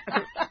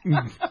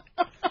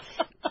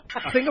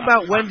 The thing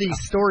about Wendy's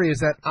story is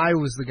that I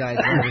was the guy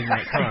driving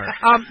that car.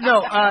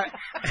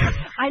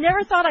 I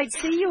never thought I'd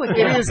see you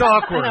again. It is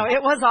awkward. I know,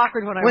 it was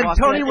awkward when I When walked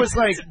Tony in. was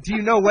like, "Do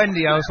you know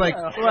Wendy?" I was like,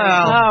 "Well,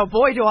 oh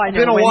boy, do I know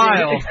been a Wendy.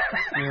 while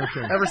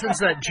ever since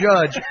that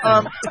judge."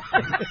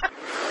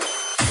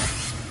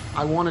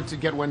 I wanted to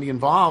get Wendy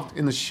involved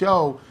in the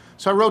show,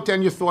 so I wrote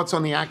down your thoughts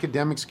on the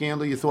academic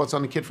scandal, your thoughts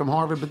on the kid from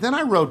Harvard, but then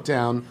I wrote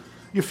down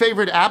your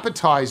favorite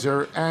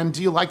appetizer and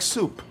do you like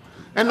soup?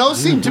 And those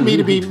seem to me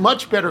to be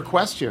much better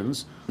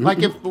questions.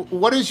 Like,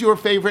 what is your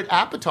favorite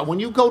appetizer? When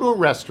you go to a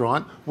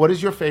restaurant, what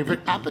is your favorite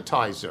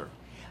appetizer?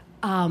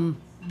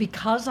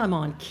 Because I'm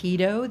on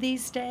keto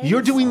these days.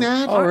 You're doing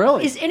that? Oh,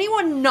 really? Is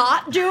anyone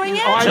not doing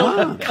it? Oh, I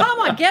don't. Come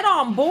on, get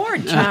on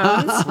board,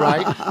 Jones.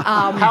 Right?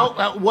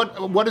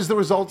 What is the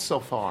result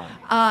so far?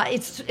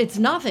 It's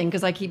nothing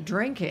because I keep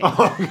drinking.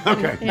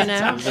 Okay. You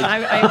know,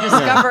 I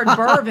discovered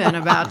bourbon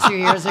about 2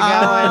 years ago,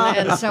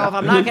 and so if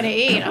I'm not going to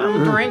eat,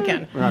 I'm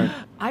drinking. Right.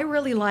 I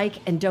really like,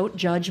 and don't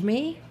judge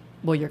me.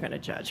 Well, you're going to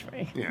judge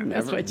me. Yeah.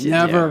 That's what you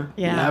Never.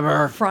 do. Yeah.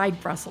 Never.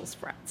 Fried Brussels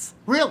sprouts.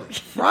 Really?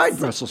 Fried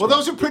Brussels Well,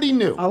 sprouts. those are pretty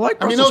new. I like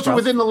I mean, Brussels those are sprouts.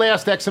 within the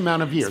last X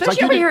amount of years. Especially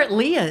you over didn't- here at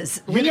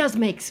Leah's. Leah's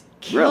makes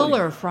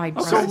killer fried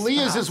So Brussels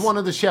Leah's sprouts. is one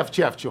of the Chef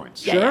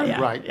joints. Yeah, yeah,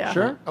 Right. yeah.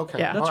 Sure. Okay.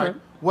 Yeah. All That's right.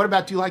 What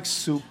about, do you like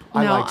soup? No,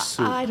 I like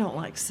soup. I don't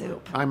like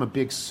soup. I'm a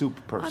big soup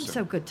person. I'm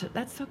so good to.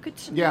 That's so good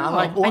to Yeah, know. I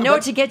like- I know but-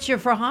 what to get you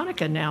for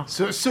Hanukkah now.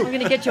 So, soup. I'm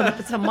going to get you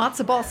some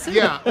matzo ball soup.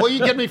 Yeah, well, you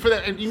get me for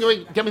that, and you know,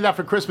 you get me that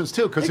for Christmas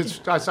too,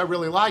 because I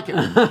really like it.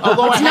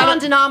 Although It's I had,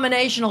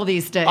 non-denominational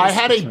these days. I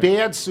had a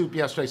bad soup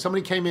yesterday.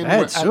 Somebody came in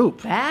Bad with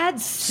soup. bad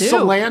soup.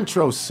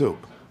 cilantro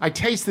soup. I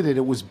tasted it.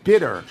 It was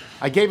bitter.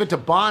 I gave it to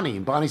Bonnie,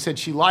 and Bonnie said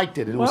she liked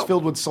it, and it was Well-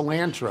 filled with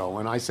cilantro.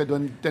 And I said,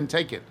 then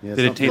take it. Did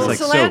it taste Well, like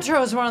cilantro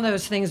soap? is one of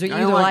those things where you I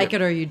either don't like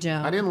it or you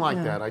don't. I didn't like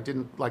Yeah. that. I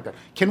didn't like that.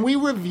 Can we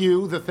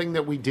review the thing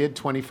that we did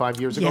 25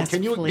 years ago? Yes,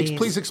 Can you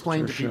please.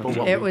 explain to people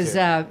what It we was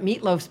did?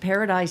 Meatloaf's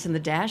Paradise and the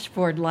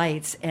Dashboard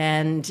Lights,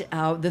 and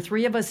the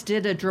three of us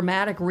did a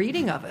dramatic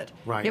reading of it.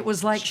 Right. It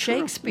was like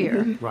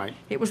Shakespeare. Right.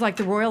 It was like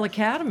the Royal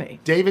Academy.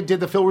 David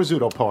did the Phil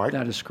Rizzuto part.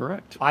 That is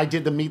correct. I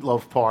did the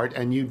Meatloaf part,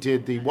 and you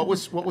did the what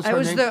was her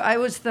name? I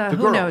was the who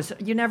girl. knows?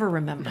 You never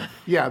remember.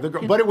 Yeah, the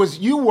girl. But it was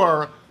you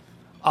were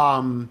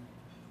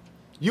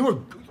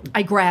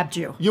I grabbed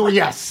you. you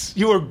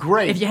were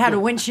great. If you had a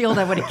windshield,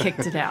 I would have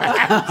kicked it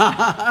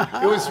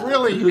out.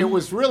 It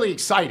was really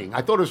exciting.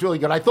 I thought it was really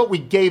good. I thought we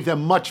gave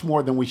them much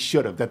more than we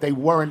should have. That they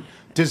weren't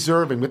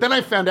deserving. But then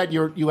I found out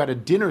you had a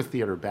dinner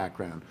theater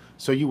background,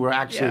 so you were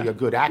actually a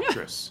good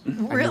actress. And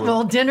you were-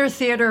 Well, dinner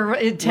theater,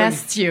 it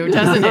tests you,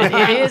 doesn't it?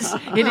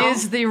 It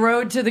is the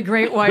road to the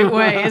Great White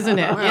Way, isn't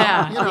it? Well,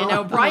 Yeah. you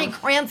know. Bryan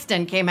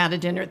Cranston came out of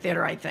dinner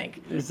theater, I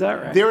think. Is that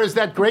right? There is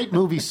that great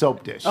movie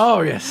Soap Dish.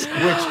 Oh, yes. Which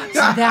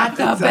Isn't that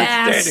the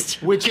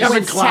best? Which is Kevin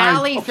With Kline.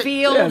 Sally Okay.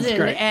 Field Yeah, it's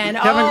great. and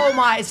Kevin- oh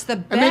my, it's the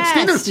best. and it's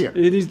dinner theater.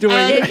 And he's doing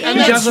And he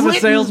that's does it a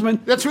written- salesman.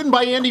 That's written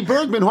by Andy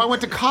Bergman, who I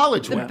went to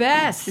college The with.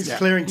 best. He's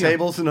clearing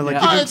tables, and they're like,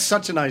 Yeah. "You're doing It's-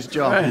 such a nice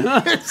job."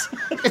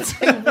 It's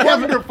a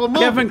wonderful movie.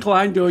 Kevin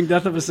Klein doing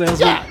Death of a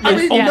Salesman. Yeah, I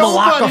mean, in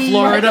Malacca, nobody-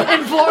 Florida.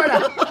 In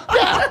Florida.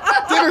 Yeah,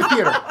 dinner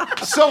theater.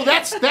 So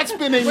that's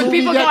been a With movie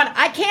people that going,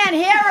 I can't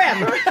hear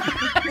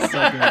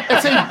him.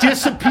 it's a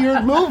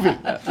disappeared movie.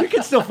 You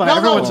can still find No,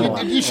 every no, once in a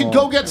while. you should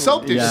go get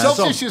Soap Dish. Yeah.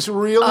 Soap Dish is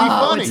really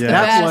funny. it's the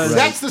That best. was-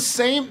 That's the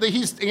same.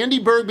 Andy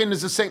Bergman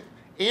is the same.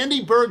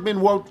 Andy Bergman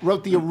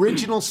wrote the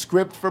original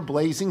script for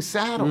Blazing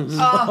Saddles.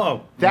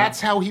 Oh,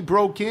 That's how he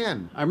broke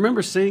in. I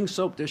remember seeing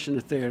Soap Dish in the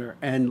theater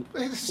and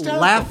Hysterical.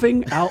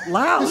 laughing out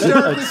loud.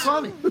 Hysterically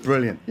funny.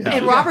 brilliant! Yeah.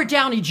 And Robert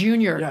Downey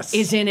Jr. Yes.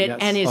 is in it Yes.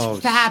 and is Oh,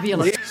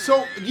 fabulous.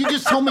 So you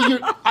just told me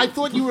I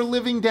thought you were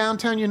living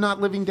downtown. You're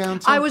not living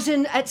downtown. I was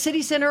at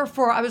City Center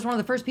I was one of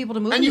the first people to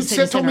move and you into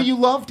City told me Center. you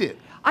loved it.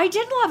 I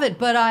did love it,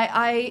 but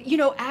I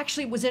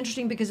actually it was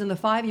interesting because in the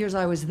 5 years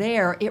I was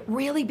there, it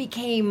really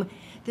became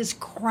this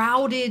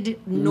crowded,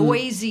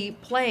 noisy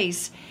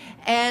place.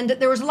 And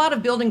there was a lot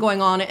of building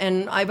going on,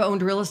 and I've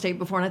owned real estate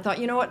before, and I thought,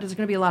 you know what, there's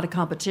going to be a lot of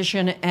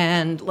competition,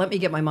 and let me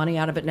get my money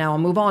out of it now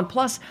and move on.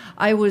 Plus,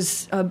 I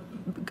was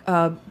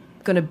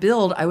going to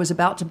build, I was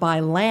about to buy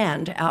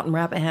land out in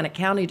Rappahannock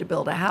County to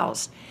build a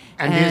house.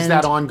 And is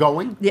that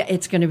ongoing? Yeah,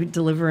 it's going to be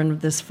delivering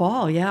this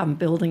fall. Yeah, I'm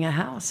building a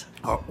house.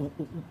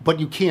 But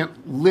you can't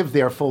live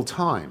there full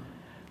time.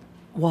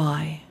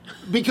 Why?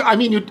 Because I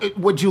mean,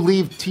 would you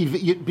leave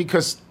TV?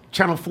 Because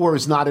Channel 4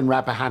 is not in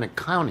Rappahannock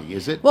County,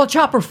 is it? Well,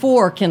 Chopper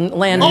 4 can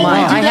land Oh, in we my.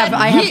 do I that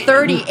have here.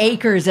 30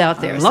 acres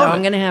out there, so love I'm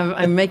it. going to have.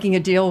 I'm making a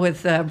deal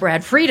with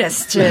Brad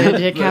Friedis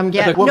to come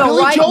get. Well, no,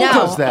 Billy right Joel now.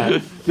 does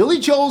that. Billy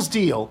Joel's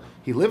deal.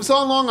 He lives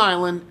on Long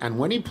Island, and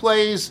when he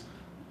plays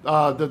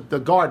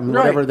the Garden,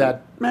 whatever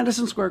that.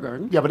 Madison Square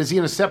Garden. Yeah, but is he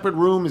in a separate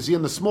room? Is he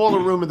in the smaller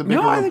room or the bigger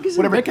No, room? I think he's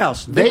in the big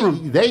house. Big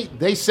They, room.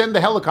 they send the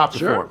helicopter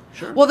for him.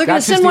 Sure. Well, they're going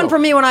to That's his send one deal. for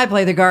me when I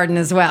play the Garden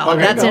as well. Okay,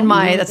 That's go. in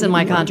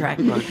my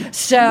contract.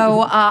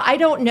 So I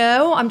don't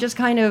know. I'm just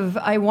kind of.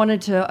 I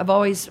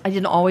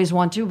didn't always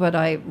want to, but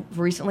I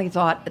recently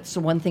thought it's the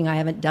one thing I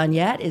haven't done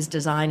yet is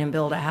design and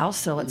build a house.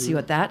 So let's see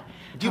what that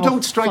You how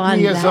don't strike fun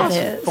me as that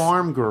a is.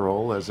 farm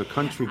girl, as a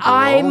country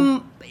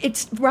girl.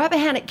 It's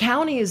Rappahannock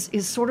County is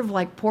sort of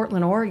like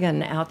Portland,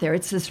 Oregon out there.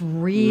 It's this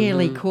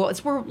really cool.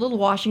 It's where Little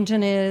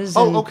Washington is.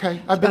 Oh, and,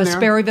 okay. I've been there.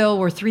 Sperryville,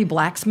 where Three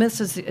Blacksmiths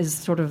is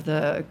sort of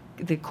the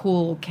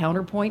cool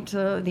counterpoint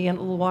to the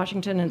Little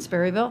Washington and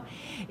Sperryville.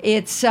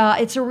 It's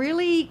a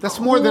really That's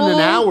more than an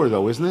hour,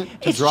 though, isn't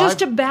it? to It's drive?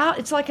 just about.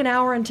 It's like an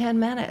hour and 10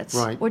 minutes.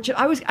 Right. Which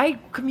I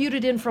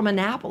commuted in from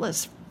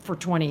Annapolis for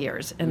 20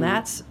 years, and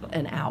that's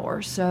an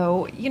hour.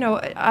 So,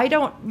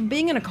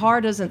 being in a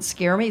car doesn't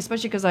scare me,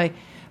 especially because I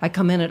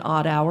come in at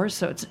odd hours,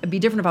 so it'd be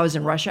different if I was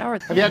in rush hour.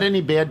 Have you had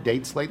any bad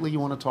dates lately you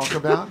want to talk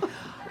about?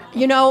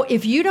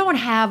 If you don't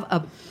have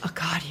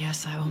God,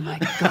 yes, oh my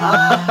God.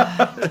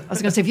 I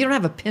was going to say, if you don't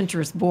have a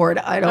Pinterest board,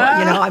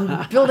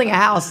 I'm building a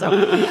house. So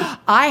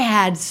I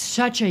had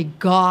such a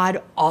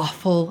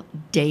god-awful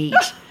date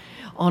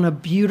on a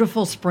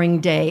beautiful spring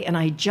day, and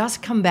I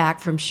just come back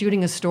from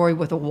shooting a story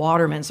with a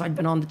waterman. So I'd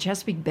been on the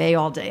Chesapeake Bay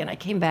all day, and I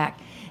came back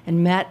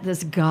and met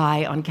this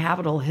guy on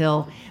Capitol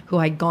Hill who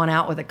I'd gone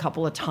out with a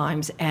couple of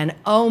times, and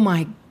oh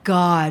my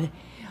God,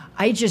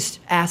 I just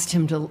asked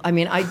him to.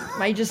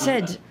 I just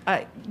said,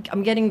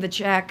 "I'm getting the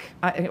check."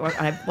 I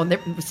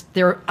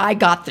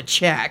got the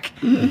check,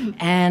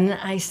 and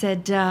I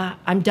said,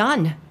 "I'm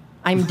done.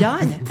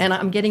 and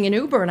I'm getting an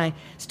Uber." And I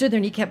stood there,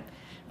 and he kept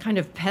kind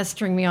of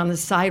pestering me on the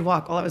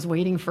sidewalk while I was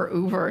waiting for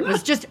Uber. It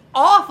was just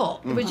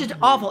awful. It was just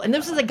awful. And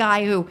this is a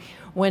guy who,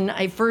 when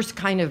I first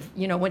kind of,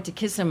 went to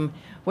kiss him,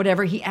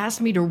 whatever, he asked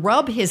me to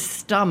rub his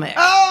stomach.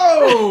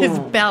 Oh! His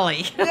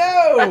belly.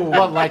 No!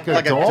 What, like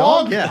a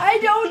dog? Yeah. I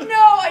don't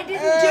know. I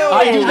didn't do it.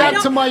 I do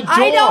that to my dog.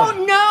 I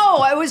don't know.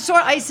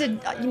 I said,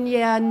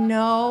 yeah,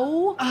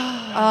 no.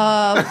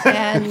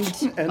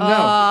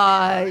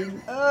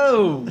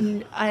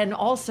 And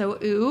also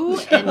ooh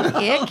and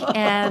ick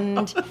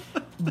and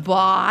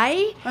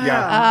bye.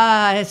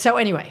 Yeah. So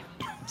anyway,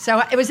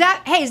 it was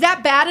that. Hey, is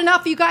that bad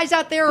enough? You guys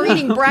out there are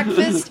eating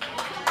breakfast?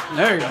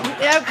 There you go.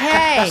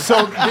 Okay.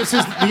 So this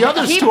is the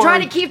other story. Keep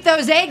trying to keep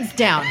those eggs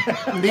down.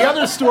 The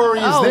other story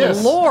is this.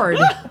 Oh, Lord.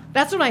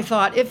 That's what I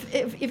thought.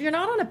 If you're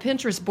not on a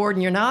Pinterest board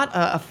and you're not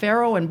a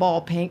Pharaoh and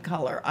ball paint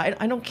color,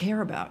 I don't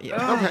care about you.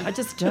 Okay. I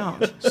just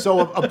don't.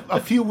 So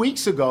a few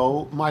weeks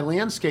ago, my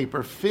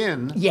landscaper,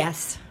 Finn.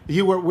 Yes.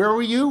 You were, where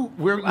were you?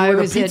 You were I at a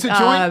was pizza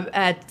joint?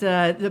 at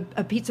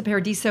a Pizza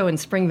Paradiso in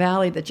Spring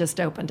Valley that just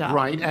opened up.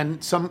 Right,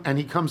 and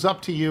he comes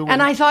up to you.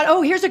 And I thought,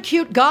 oh, here's a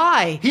cute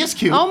guy. He is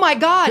cute. Oh, my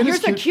God, Finn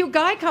is here's a cute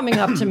guy coming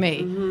up to me.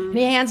 And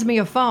he hands me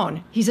a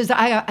phone. He says,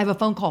 I have a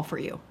phone call for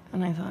you.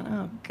 And I thought,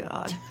 oh,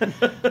 God,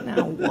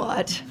 now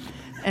what?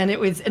 And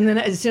then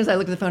as soon as I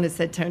looked at the phone, it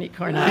said Tony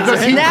Kornheiser.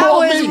 Because and that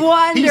called was me.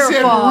 wonderful. He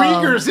said,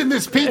 Rieger's in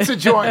this pizza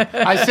joint.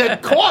 I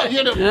said, call,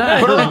 put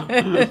her up.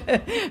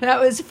 That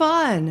was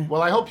fun.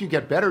 Well, I hope you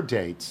get better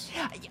dates.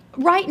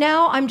 Right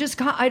now,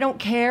 I don't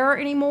care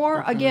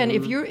anymore. Again,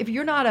 if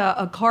you're not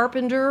a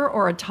carpenter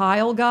or a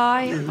tile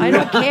guy, I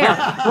don't care.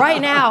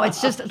 Right now,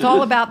 it's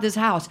all about this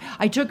house.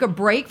 I took a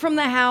break from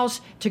the house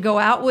to go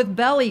out with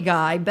belly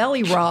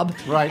rub,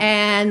 right?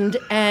 And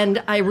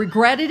I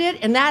regretted it,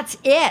 and that's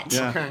it.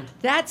 Yeah. Okay.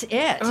 That's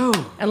it.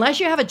 Ooh. Unless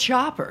you have a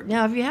chopper.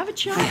 Now, if you have a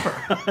chopper,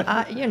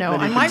 I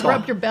might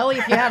rub your belly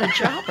if you had a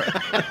chopper.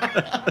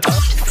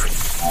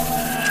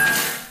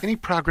 Any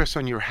progress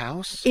on your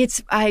house?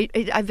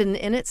 I've been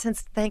in it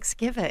since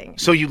Thanksgiving.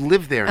 So you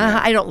live there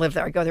now? I don't live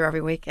there. I go there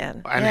every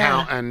weekend. And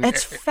yeah. how? And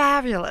it's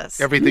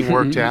fabulous. Everything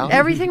worked out?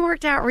 Everything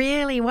worked out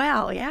really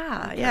well.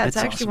 Yeah. It's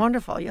actually awesome.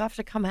 Wonderful. You have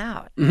to come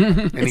out.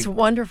 It's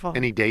wonderful.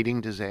 Any dating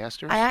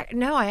disasters?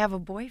 No, I have a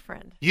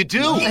boyfriend. You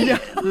do?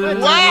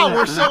 Wow,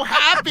 we're so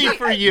happy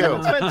for you.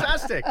 That's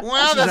fantastic.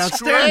 Wow,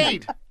 that's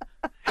great.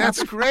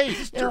 That's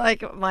great. You're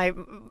like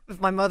if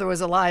my mother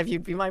was alive,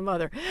 you'd be my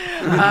mother.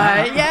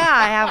 I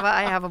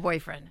have a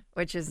boyfriend,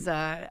 which is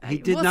he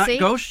did not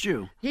ghost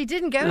you. He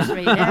didn't ghost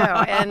me. No,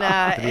 and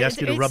did he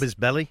ask you to rub his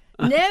belly?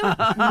 No.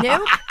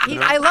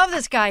 I love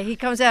this guy. He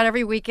comes out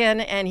every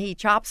weekend and he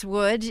chops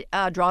wood,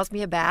 draws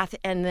me a bath,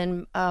 and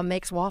then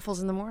makes waffles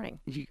in the morning.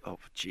 Oh,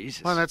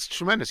 Jesus! Well, that's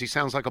tremendous. He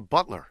sounds like a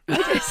butler.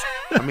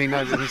 I mean,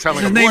 he sounds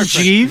like his a name boyfriend.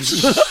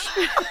 Jeeves.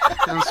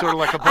 Sounds sort of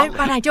like a butler.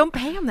 But I don't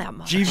pay him that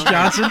much. Jeeves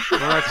Johnson.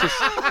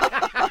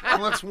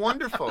 Well, that's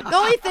wonderful. The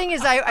only thing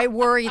is I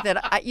worry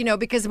that,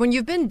 because when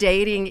you've been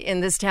dating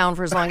in this town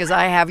for as long as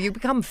I have, you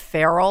become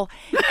feral.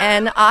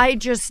 And I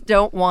just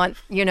don't want,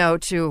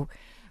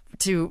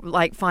 to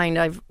like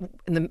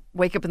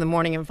wake up in the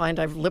morning and find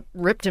I've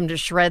ripped him to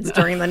shreds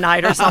during the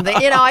night or something.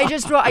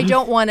 I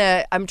don't want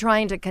to, I'm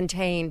trying to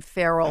contain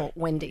feral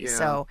Wendy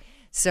so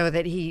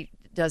that he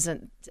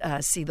doesn't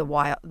see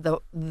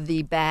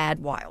the bad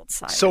wild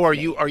side. So are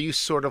you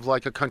sort of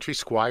like a country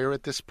squire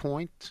at this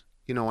point?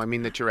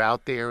 That you're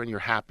out there and you're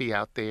happy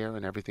out there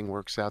and everything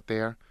works out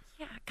there?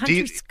 Yeah,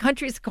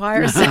 country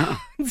squire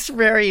sounds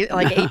very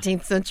like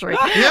 18th century.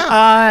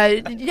 Yeah.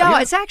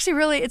 It's actually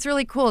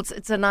really cool.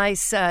 It's a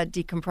nice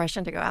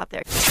decompression to go out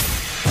there.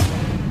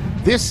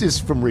 This is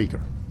from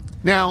Rieger.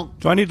 Now,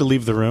 do I need to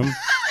leave the room?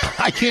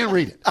 I can't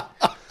read it.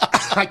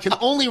 I can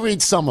only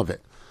read some of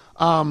it.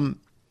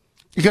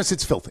 Because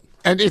it's filthy.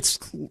 And it's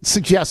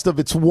suggestive.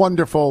 It's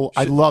wonderful.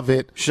 I love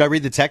it. Should I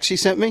read the text she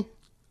sent me?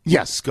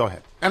 Yes, go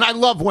ahead. And I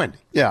love Wendy.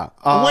 Yeah.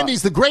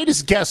 Wendy's the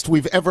greatest guest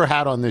we've ever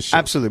had on this show.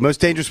 Absolutely.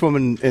 Most dangerous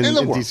woman in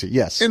the world. D.C.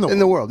 Yes. In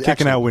the world.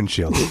 Kicking out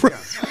windshield.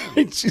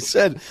 She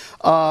said,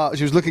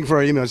 she was looking for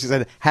her email. She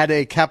said, had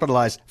a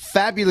capitalized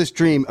fabulous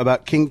dream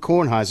about King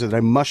Kornheiser that I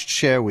must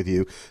share with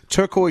you.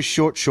 Turquoise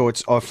short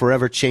shorts are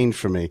forever changed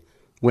for me.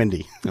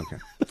 Wendy. Okay.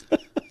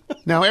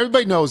 Now,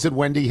 everybody knows that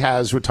Wendy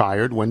has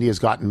retired. Wendy has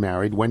gotten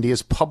married. Wendy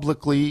is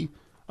publicly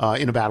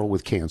in a battle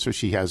with cancer.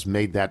 She has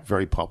made that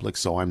very public,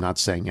 so I'm not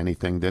saying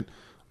anything that,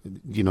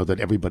 that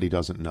everybody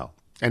doesn't know.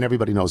 And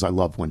everybody knows I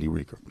love Wendy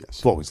Rieger.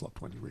 Yes. I've always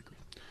loved Wendy Rieger.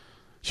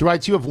 She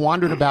writes, you have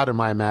wandered about in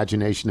my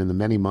imagination in the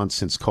many months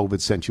since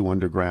COVID sent you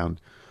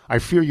underground. I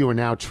fear you are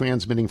now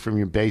transmitting from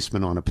your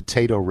basement on a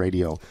potato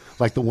radio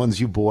like the ones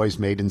you boys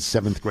made in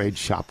 7th grade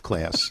shop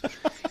class.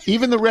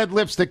 Even the red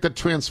lipstick that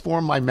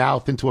transformed my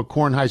mouth into a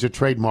Kornheiser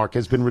trademark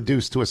has been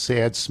reduced to a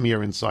sad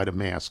smear inside a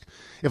mask.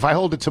 If I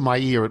hold it to my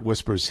ear, it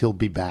whispers, he'll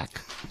be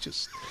back.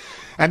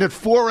 And at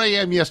 4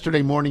 a.m.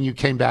 yesterday morning, you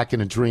came back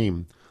in a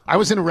dream. I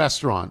was in a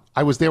restaurant.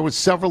 I was there with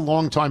several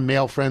longtime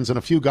male friends and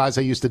a few guys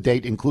I used to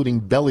date, including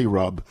Belly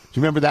Rub. Do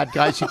you remember that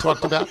guy she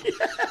talked about?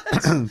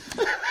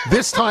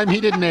 This time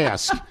he didn't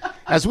ask.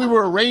 As we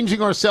were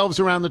arranging ourselves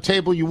around the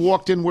table, you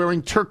walked in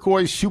wearing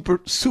turquoise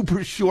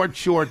super short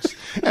shorts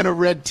and a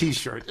red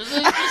T-shirt.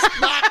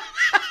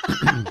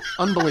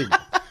 Unbelievable.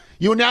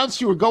 You announced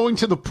you were going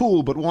to the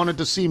pool but wanted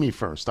to see me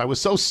first. I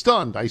was so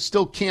stunned, I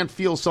still can't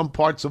feel some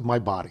parts of my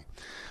body.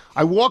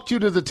 I walked you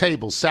to the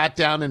table, sat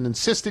down, and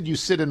insisted you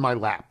sit in my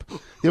lap.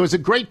 There was a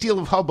great deal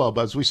of hubbub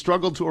as we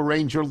struggled to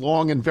arrange your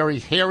long and very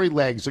hairy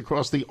legs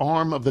across the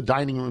arm of the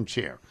dining room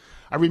chair.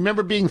 I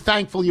remember being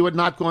thankful you had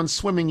not gone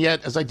swimming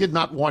yet, as I did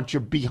not want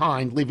your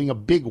behind leaving a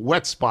big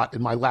wet spot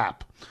in my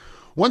lap.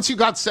 Once you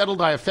got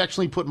settled, I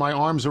affectionately put my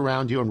arms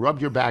around you and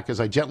rubbed your back as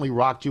I gently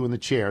rocked you in the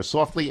chair,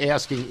 softly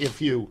asking if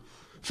you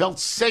felt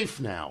safe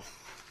now.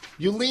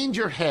 You leaned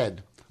your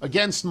head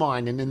against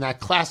mine, and in that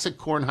classic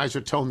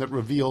Kornheiser tone that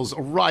reveals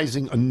a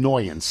rising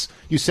annoyance,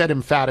 you said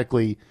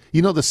emphatically,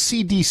 the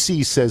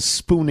CDC says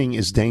spooning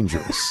is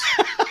dangerous.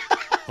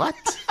 What?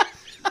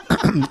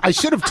 I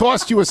should have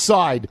tossed you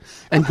aside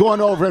and gone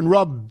over and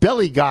rubbed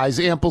Belly Guy's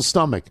ample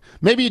stomach.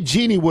 Maybe a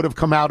genie would have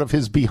come out of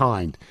his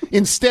behind.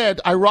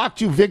 Instead, I rocked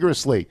you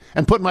vigorously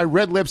and put my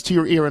red lips to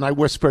your ear, and I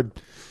whispered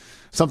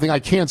something I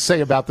can't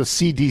say about the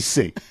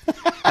CDC.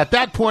 At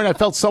that point, I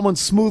felt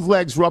someone's smooth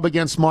legs rub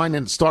against mine,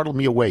 and it startled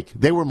me awake.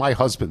 They were my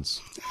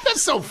husband's.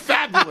 That's so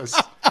fabulous.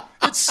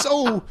 It's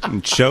so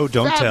show,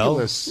 don't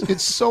fabulous. Tell.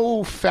 It's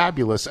so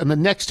fabulous. And the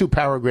next two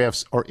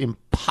paragraphs are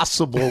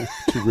impossible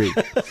to read.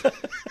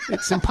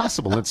 It's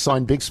impossible. It's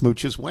signed Big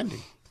Smooches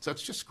Wendy. So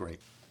it's just great.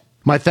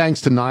 My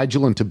thanks to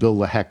Nigel and to Bill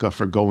LaHecca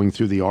for going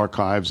through the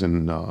archives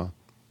and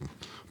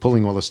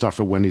pulling all the stuff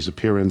for Wendy's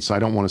appearance. I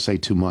don't want to say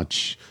too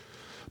much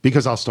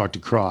because I'll start to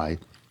cry.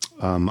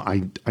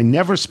 I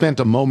never spent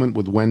a moment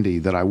with Wendy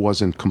that I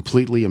wasn't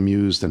completely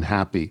amused and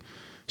happy.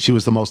 She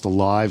was the most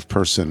alive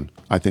person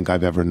I think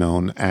I've ever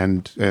known,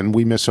 and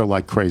we miss her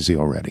like crazy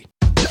already.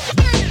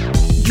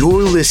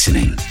 You're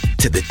listening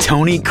to The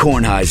Tony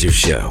Kornheiser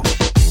Show.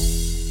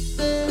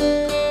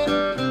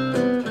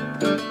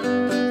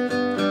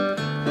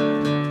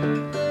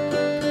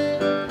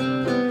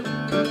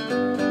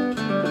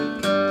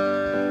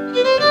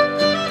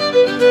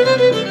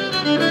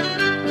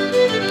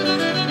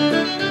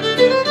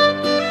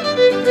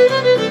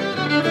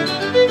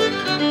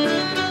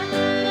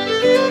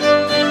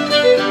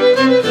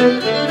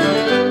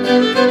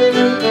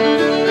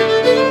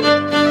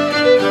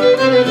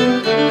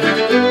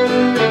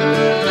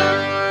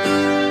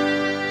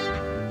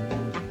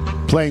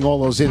 Playing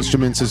all those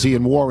instruments is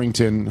Ian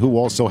Warrington, who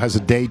also has a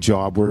day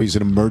job where he's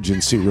an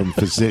emergency room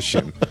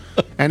physician.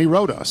 And he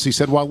wrote us. He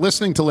said, while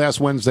listening to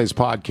last Wednesday's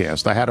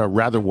podcast, I had a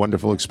rather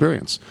wonderful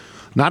experience.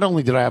 Not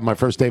only did I have my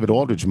first David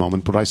Aldridge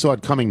moment, but I saw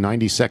it coming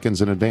 90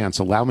 seconds in advance.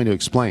 Allow me to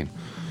explain.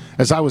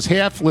 As I was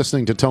half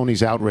listening to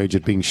Tony's outrage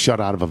at being shut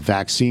out of a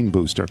vaccine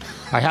booster,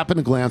 I happened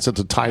to glance at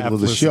the title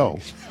of the show.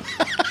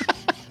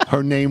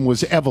 Her name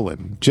was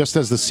Evelyn, just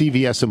as the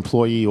CVS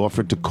employee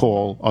offered to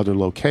call other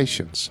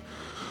locations.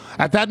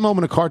 At that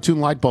moment, a cartoon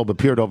light bulb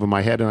appeared over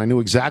my head, and I knew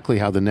exactly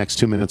how the next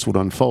 2 minutes would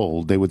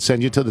unfold. They would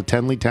send you to the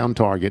Tenleytown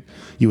Target.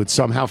 You would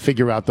somehow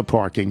figure out the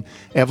parking.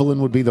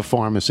 Evelyn would be the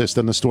pharmacist,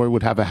 and the story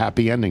would have a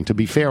happy ending. To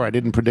be fair, I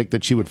didn't predict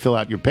that she would fill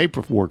out your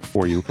paperwork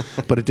for you,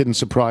 but it didn't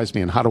surprise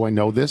me. And how do I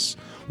know this?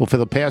 Well, for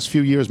the past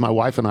few years, my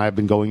wife and I have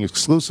been going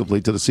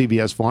exclusively to the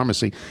CVS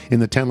pharmacy in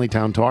the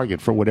Tenleytown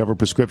Target for whatever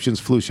prescriptions,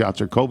 flu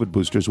shots, or COVID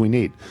boosters we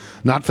need.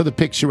 Not for the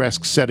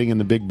picturesque setting in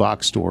the big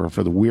box store or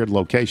for the weird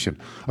location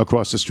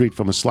across the street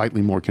from a slightly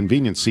slightly more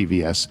convenient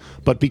CVS,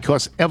 but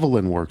because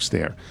Evelyn works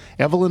there.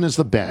 Evelyn is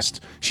the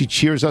best. She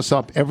cheers us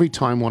up every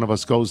time one of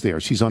us goes there.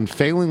 She's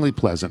unfailingly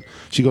pleasant.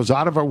 She goes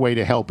out of her way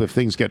to help if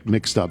things get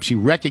mixed up. She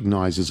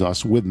recognizes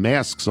us with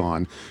masks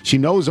on. She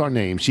knows our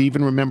name. She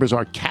even remembers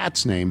our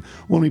cat's name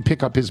when we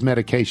pick up his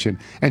medication,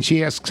 and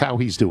she asks how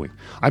he's doing.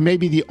 I may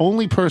be the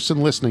only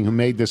person listening who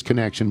made this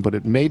connection, but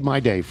it made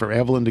my day for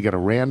Evelyn to get a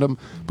random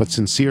but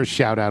sincere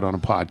shout-out on a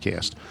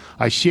podcast.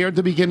 I shared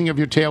the beginning of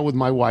your tale with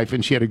my wife,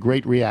 and she had a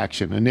great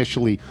reaction.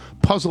 Initially,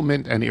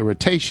 puzzlement and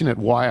irritation at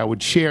why I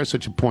would share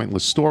such a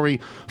pointless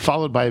story,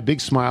 followed by a big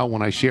smile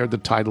when I shared the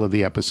title of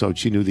the episode.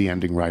 She knew the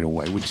ending right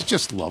away, which is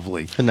just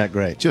lovely. Isn't that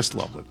great? Just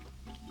lovely.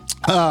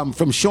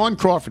 From Sean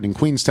Crawford in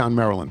Queenstown,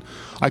 Maryland.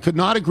 I could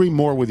not agree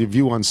more with your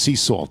view on sea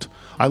salt.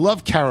 I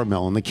love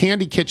caramel, and the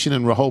Candy Kitchen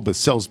in Rehoboth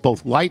sells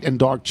both light and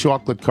dark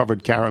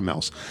chocolate-covered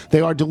caramels. They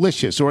are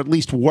delicious, or at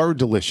least were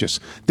delicious.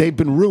 They've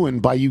been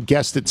ruined by, you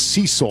guessed it,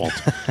 sea salt.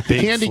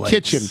 The Candy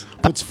Kitchen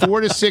puts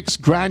 4 to 6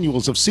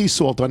 granules of sea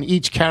salt on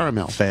each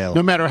caramel. Fail.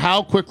 No matter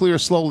how quickly or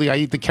slowly I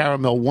eat the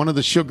caramel, one of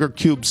the sugar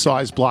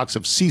cube-sized blocks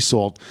of sea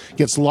salt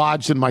gets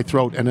lodged in my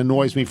throat and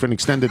annoys me for an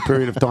extended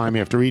period of time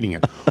after eating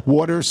it.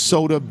 Water,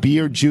 soda,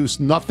 beer, juice,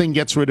 nothing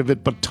gets rid of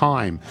it but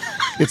time.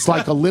 It's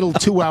like a little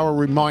 2-hour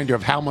reminder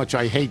of how much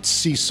I hate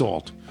sea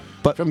salt.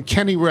 But from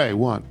Kenny Ray,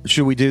 what?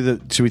 Should we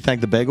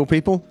thank the bagel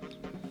people?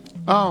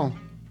 Oh,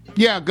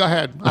 yeah, go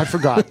ahead. I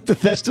forgot.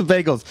 Bethesda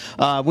Bagels.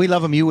 We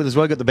love them. You will as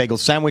well. Got the bagel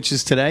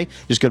sandwiches today.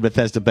 Just go to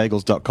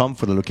BethesdaBagels.com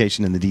for the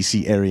location in the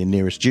D.C. area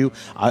nearest you.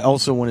 I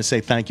also want to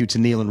say thank you to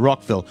Neil in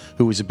Rockville,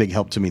 who was a big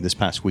help to me this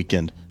past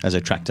weekend as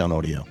I tracked down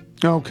audio.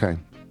 Okay.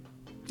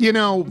 You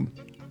know...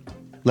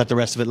 Let the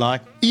rest of it lie?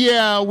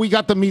 Yeah, we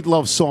got the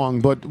Meatloaf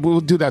song, but we'll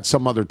do that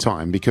some other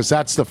time because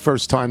that's the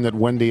first time that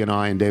Wendy and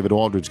I and David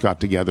Aldridge got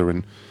together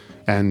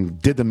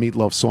and did the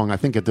Meatloaf song, I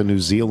think, at the New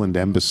Zealand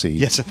Embassy.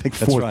 Yes, I think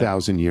that's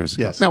 4,000 years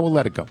ago. Yes. Now, we'll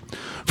let it go.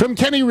 From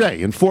Kenny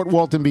Ray in Fort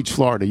Walton Beach,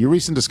 Florida. Your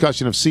recent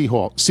discussion of sea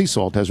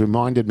salt has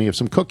reminded me of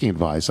some cooking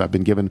advice I've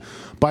been given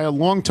by a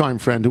longtime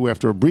friend who,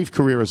 after a brief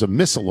career as a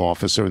missile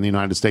officer in the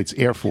United States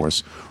Air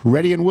Force,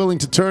 ready and willing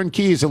to turn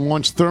keys and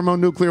launch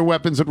thermonuclear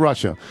weapons at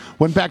Russia,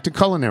 went back to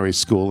culinary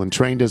school and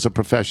trained as a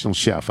professional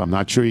chef. I'm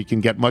not sure you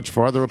can get much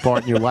farther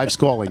apart in your life's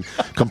calling,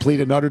 complete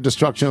and utter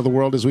destruction of the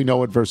world as we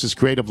know it versus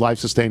creative,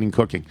 life-sustaining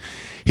cooking.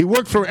 He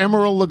worked for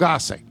Emeril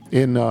Lagasse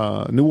in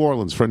New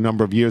Orleans for a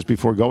number of years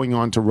before going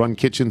on to run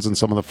kitchens in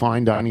some of the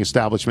fine dining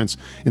establishments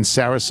in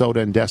Sarasota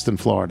and Destin,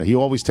 Florida. He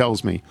always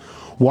tells me,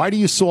 why do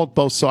you salt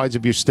both sides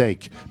of your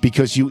steak?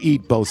 Because you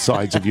eat both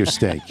sides of your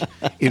steak.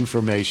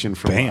 Information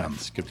from Bam.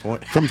 That's a good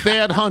point. From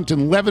Thad Hunt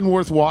in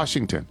Leavenworth,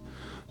 Washington.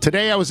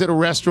 Today I was at a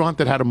restaurant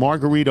that had a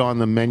margarita on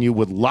the menu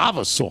with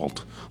lava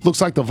salt.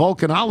 Looks like the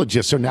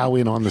volcanologists are now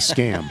in on the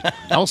scam.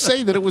 I'll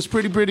say that it was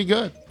pretty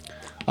good.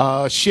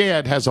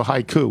 Shad has a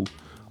haiku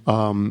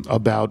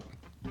about,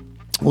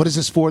 what is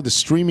this for? The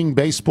streaming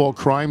baseball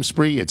crime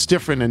spree. It's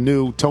different and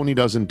new. Tony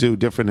doesn't do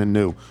different and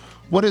new.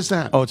 What is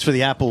that? Oh, it's for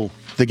the Apple,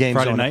 the games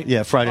Friday on night?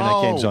 Yeah, Friday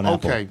night games on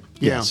Apple. Okay.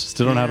 Yeah. Yes.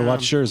 Still don't know how to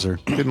watch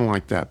Scherzer. Didn't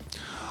like that.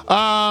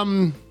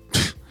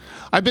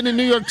 I've been a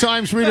New York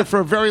Times reader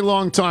for a very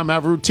long time. I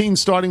have a routine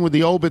starting with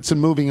the obits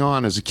and moving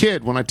on. As a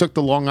kid, when I took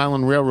the Long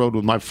Island Railroad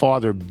with my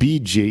father,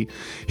 BG,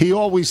 he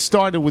always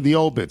started with the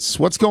obits.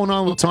 What's going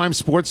on with the Times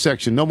sports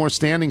section? No more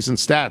standings and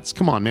stats.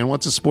 Come on, man.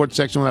 What's a sports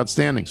section without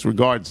standings?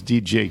 Regards,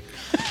 DG.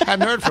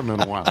 Hadn't heard from him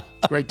in a while.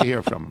 Great to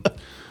hear from him.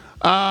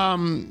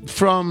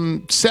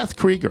 From Seth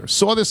Krieger.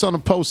 Saw this on a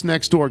post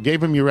next door.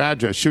 Gave him your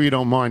address. Sure you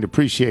don't mind.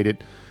 Appreciate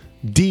it.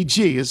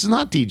 DG. This is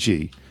not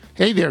DG.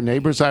 Hey there,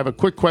 neighbors. I have a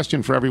quick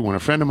question for everyone. A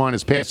friend of mine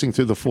is passing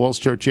through the Falls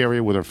Church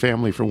area with her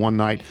family for one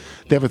night.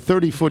 They have a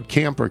 30-foot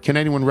camper. Can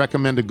anyone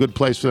recommend a good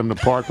place for them to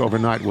park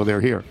overnight while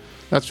they're here?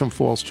 That's from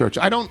Falls Church.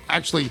 I don't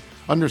actually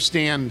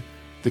understand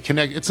the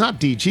connect. It's not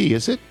DG,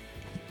 is it?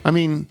 I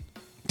mean,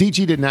 DG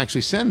didn't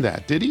actually send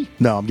that, did he?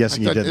 No, I'm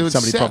guessing he didn't.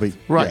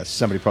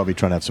 Somebody probably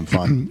trying to have some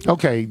fun.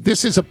 Okay,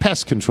 this is a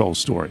pest control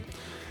story.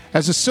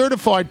 As a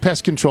certified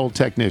pest control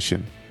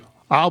technician,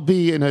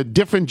 albeit in a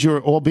different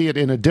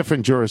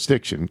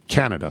jurisdiction,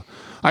 Canada,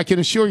 I can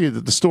assure you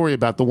that the story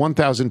about the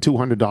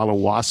 $1,200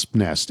 wasp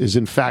nest is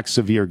in fact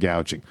severe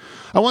gouging.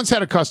 I once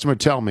had a customer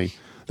tell me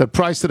the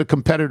price that a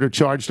competitor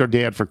charged our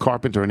dad for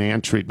carpenter and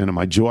ant treatment, and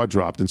my jaw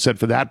dropped and said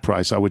for that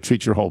price I would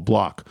treat your whole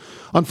block.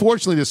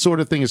 Unfortunately, this sort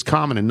of thing is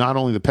common in not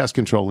only the pest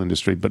control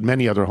industry, but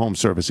many other home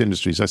service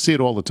industries. I see it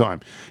all the time.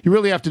 You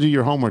really have to do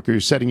your homework or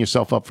you're setting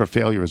yourself up for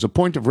failure. As a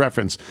point of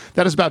reference,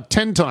 that is about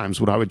 10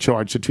 times what I would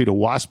charge to treat a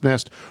wasp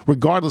nest,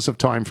 regardless of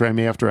time frame,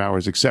 after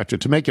hours, etc.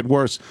 To make it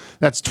worse,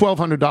 that's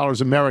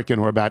 $1,200 American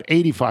or about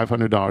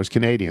 $8,500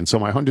 Canadian. So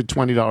my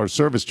 $120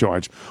 service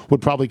charge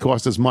would probably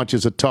cost as much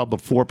as a tub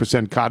of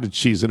 4% cottage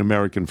cheese in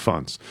American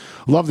funds.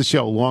 Love the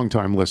show,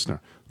 long-time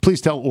listener. Please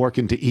tell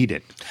Orkin to eat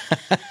it.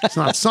 It's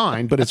not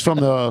signed, but it's from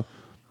the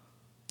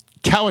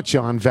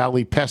Cowichan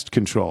Valley Pest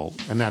Control,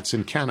 and that's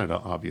in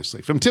Canada,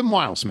 obviously. From Tim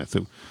Wilesmith,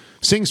 who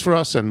sings for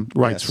us and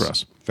writes for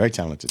us. Very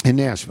talented. In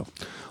Nashville.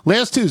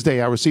 Last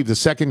Tuesday, I received the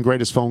second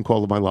greatest phone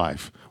call of my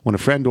life. when a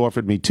friend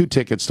offered me 2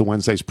 tickets to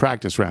Wednesday's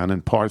practice round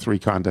and par 3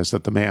 contest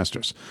at the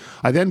Masters.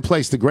 I then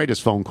placed the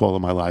greatest phone call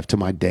of my life to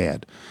my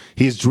dad.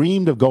 He has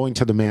dreamed of going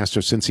to the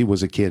Masters since he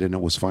was a kid, and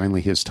it was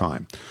finally his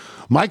time.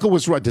 Michael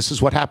was right. This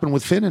is what happened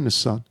with Finn and his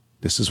son.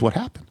 This is what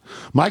happened.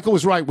 Michael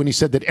was right when he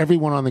said that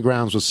everyone on the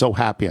grounds was so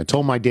happy. I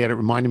told my dad it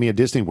reminded me of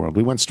Disney World.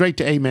 We went straight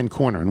to Amen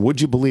Corner, and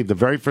would you believe the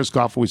very first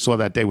golfer we saw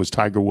that day was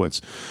Tiger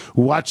Woods.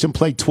 We watched him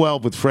play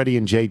 12 with Freddie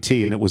and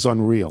JT, and it was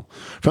unreal.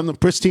 From the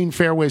pristine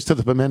fairways to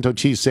the pimento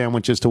cheese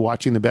sandwiches to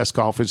watching the best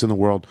golfers in the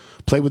world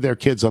play with their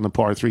kids on the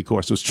par 3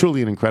 course. It was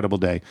truly an incredible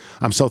day.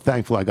 I'm so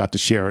thankful I got to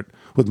share it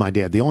with my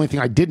dad. The only thing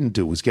I didn't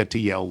do was get to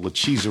yell La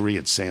Cheeserie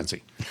at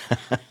Sansi.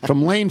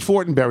 From Lane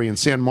Fortenberry in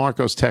San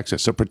Marcos,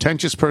 Texas, a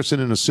pretentious person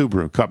in a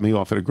Subaru cut me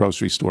off at a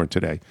grocery store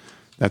today.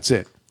 That's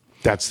it.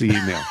 That's the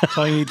email. That's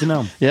all you need to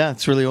know. Yeah,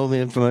 it's really all the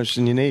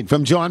information you need.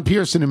 From John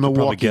Pearson in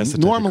Milwaukee. guess it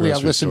at the Normally, I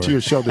grocery listen to store.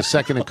 your show the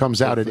second it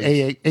comes out at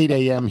 8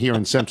 a.m. here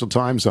in Central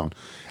Time Zone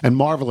and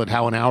marvel at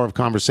how an hour of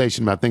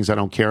conversation about things I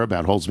don't care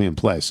about holds me in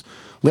place.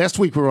 Last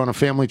week, we were on a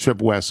family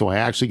trip west, so I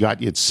actually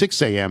got you at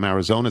 6 a.m.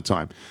 Arizona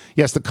time.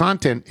 Yes, the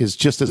content is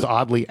just as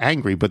oddly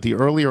angry, but the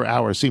earlier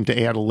hours seemed to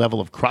add a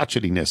level of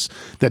crotchetiness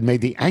that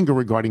made the anger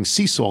regarding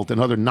sea salt and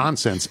other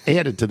nonsense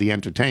added to the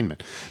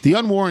entertainment. The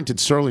unwarranted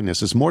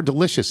surliness is more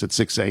delicious at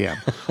 6 a.m.,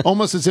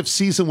 almost as if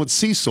seasoned with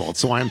sea salt,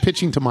 so I am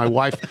pitching to my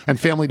wife and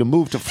family to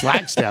move to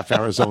Flagstaff,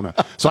 Arizona,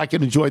 so I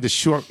can enjoy the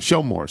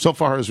show more. So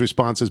far, his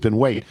response has been,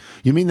 wait,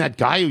 you mean that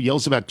guy who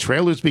yells about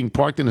trailers being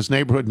parked in his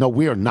neighborhood? No,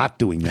 we are not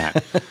doing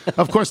that.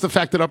 Of course, the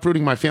fact that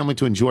uprooting my family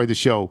to enjoy the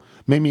show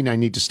may mean I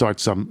need to start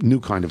some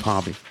new kind of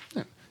hobby.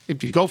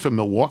 If you go from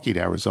Milwaukee to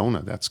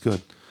Arizona, that's good.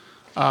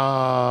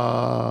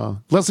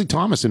 Leslie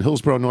Thomas in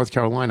Hillsborough, North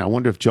Carolina. I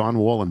wonder if John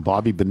Wall and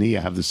Bobby Bonilla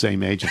have the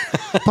same agent.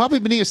 Bobby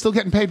Bonilla is still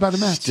getting paid by the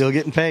Mets. Still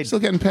getting paid. Still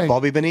getting paid.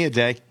 Bobby Bonilla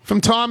Day.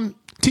 From Tom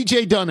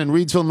T.J. Dunn in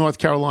Reedsville, North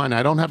Carolina.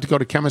 I don't have to go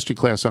to chemistry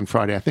class on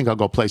Friday. I think I'll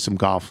go play some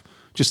golf.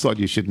 Just thought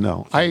you should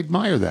know. I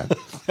admire that.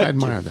 I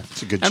admire that.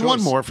 It's a good And choice.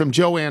 one more from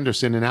Joe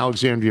Anderson in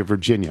Alexandria,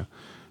 Virginia.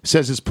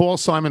 Says, is Paul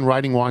Simon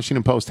writing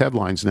Washington Post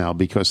headlines now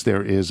because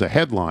there is a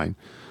headline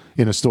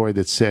in a story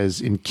that says,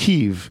 in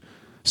Kyiv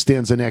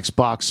stands an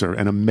ex-boxer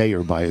and a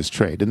mayor by his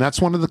trade. And that's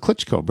one of the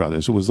Klitschko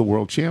brothers who was the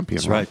world champion.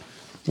 That's right.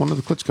 One of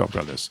the Klitschko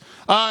brothers.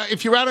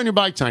 If you're out on your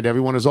bike tonight,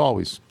 everyone, as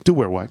always, do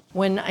wear white.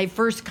 When I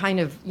first kind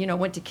of,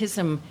 went to kiss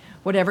him,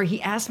 whatever,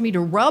 he asked me to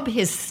rub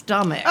his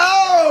stomach.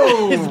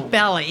 Oh! His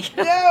belly.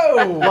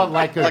 No! What,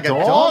 like a Like a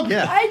dog? dog?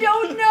 Yeah. I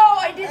don't know.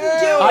 I didn't do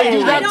it. I do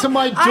that don't- to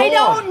my dog. I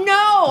don't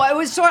know. I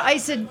was I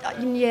said,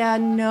 yeah,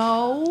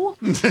 no.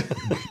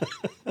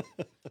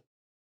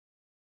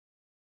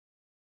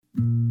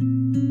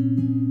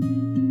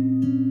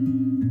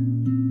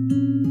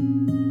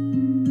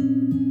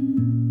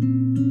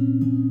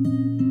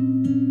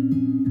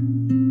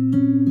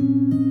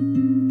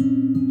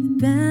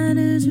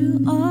 Banners are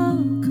all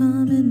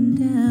coming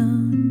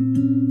down.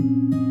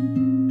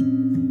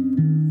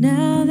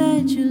 Now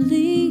that you're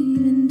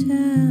leaving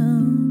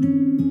town,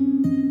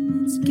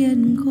 it's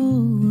getting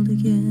cold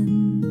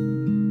again.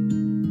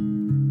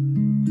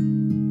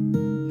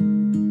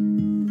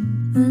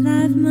 My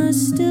life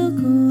must still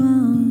go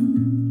on,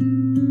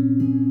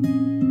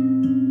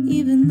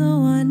 even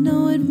though I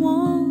know it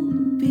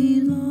won't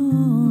be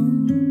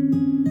long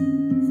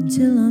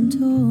until I'm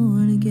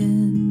torn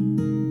again.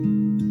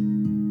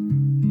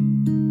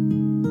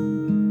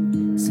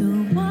 So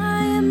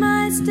why am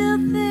I still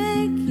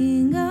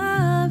thinking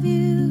of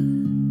you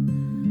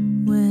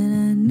when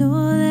I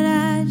know that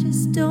I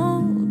just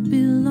don't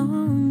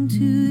belong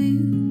to you?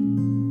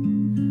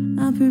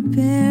 I'm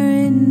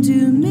preparing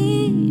to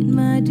meet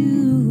my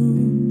doom.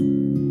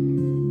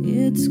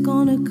 It's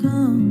gonna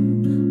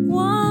come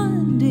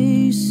one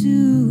day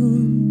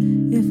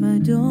soon if I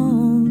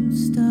don't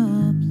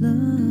stop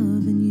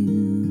loving you.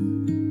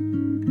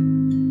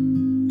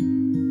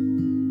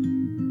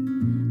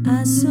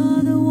 I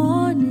saw the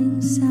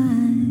warning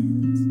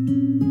signs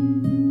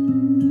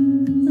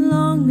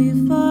long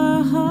before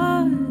our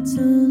hearts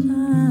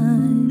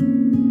aligned,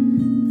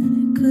 but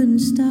I couldn't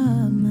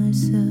stop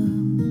myself.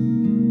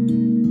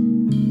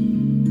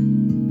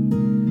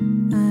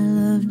 I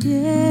loved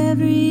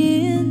every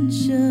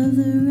inch of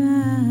the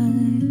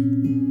ride,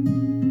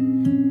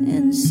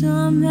 and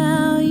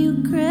somehow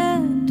you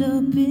crept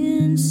up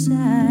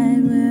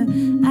inside where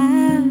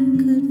I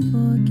could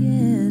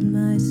forget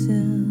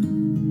myself.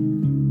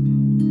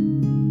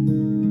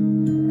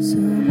 So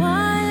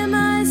why am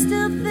I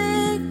still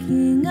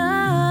thinking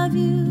of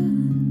you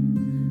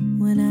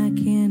when I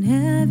can't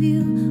have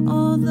you,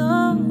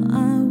 although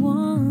I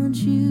want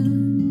you?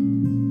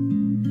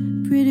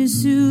 Pretty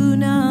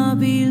soon I'll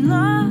be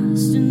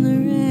lost in the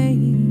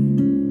rain,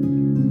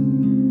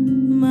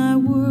 my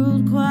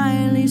world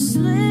quietly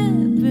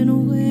slipping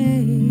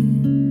away,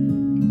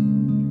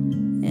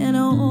 and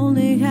I'll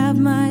only have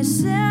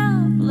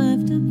myself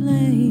left to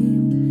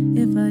blame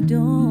if I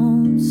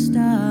don't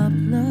stop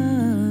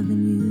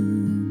loving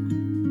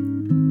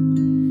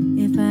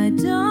you. If I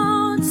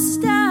don't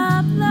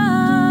stop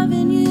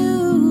loving you,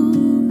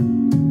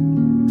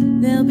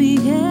 there'll be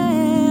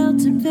hell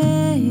to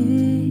pay.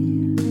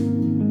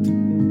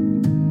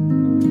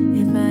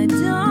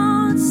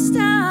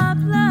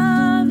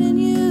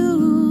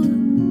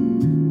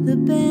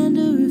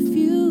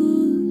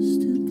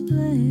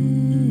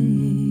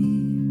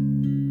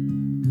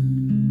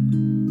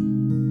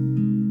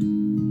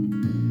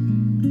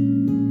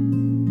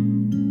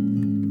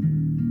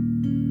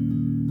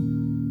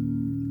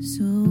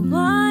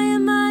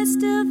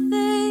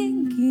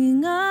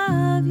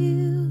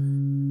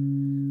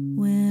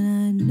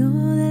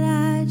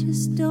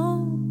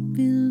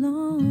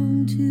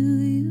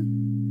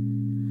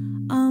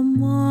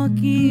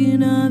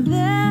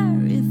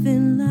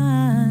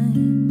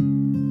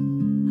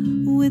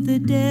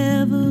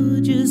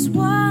 you just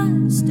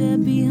one step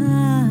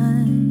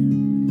behind,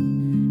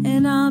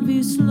 and I'll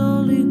be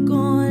slowly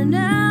going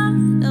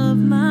out of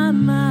my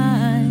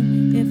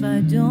mind if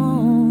I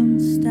don't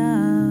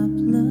stop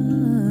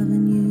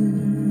loving you.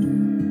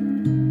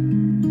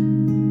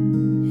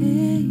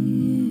 Hey,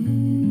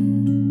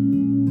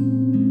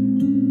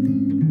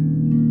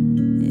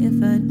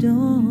 if I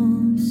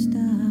don't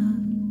stop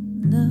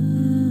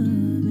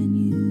loving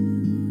you.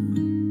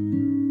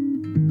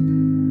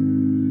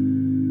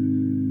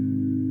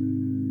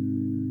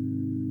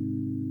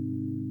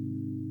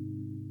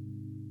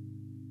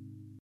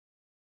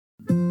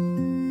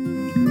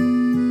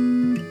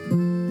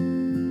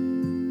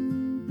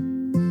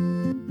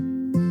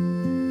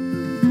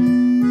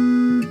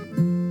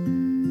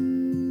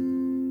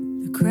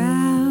 The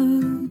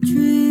crowd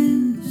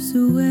drifts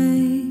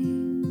away.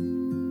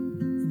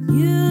 The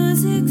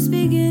music's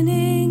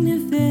beginning to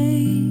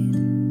fade.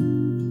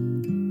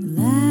 The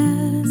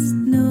last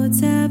notes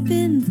have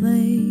been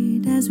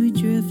played as we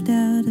drift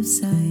out of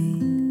sight.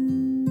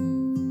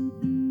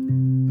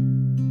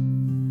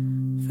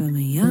 From a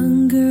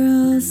young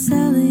girl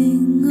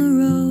selling a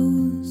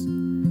rose,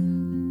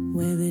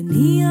 where the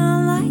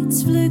neon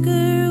lights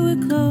flicker,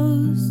 we're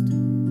closed.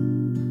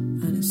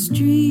 On a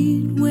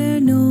street where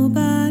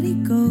nobody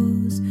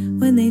goes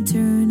when they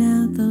turn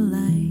out the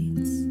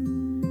lights.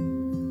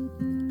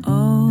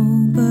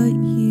 Oh, but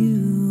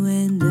you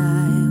and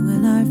I,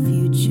 well, our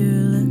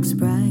future looks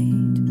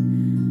bright.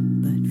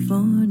 But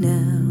for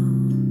now,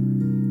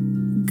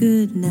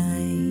 good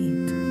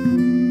night.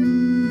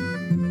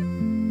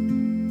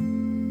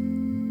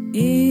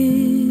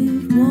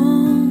 It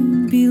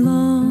won't be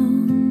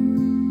long.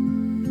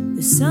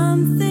 There's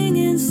something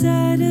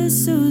inside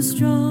us so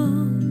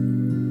strong.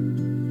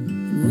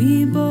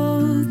 We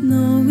both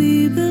know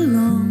we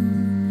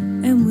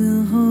belong, and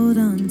we'll hold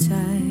on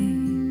tight.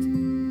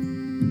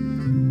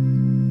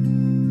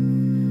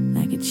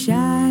 Like a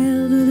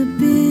child with a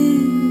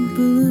big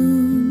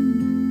balloon,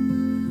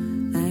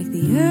 like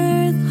the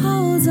earth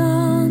holds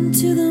on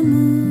to the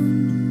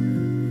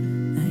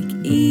moon, like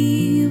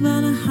Eve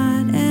on a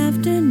hot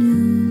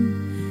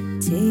afternoon,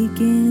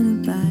 taking a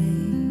bite.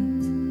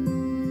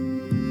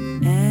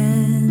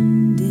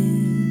 And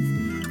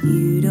if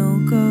you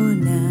don't go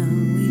now,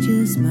 we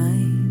just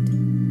might.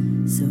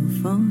 So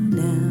for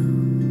now,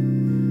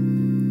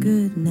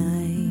 good night.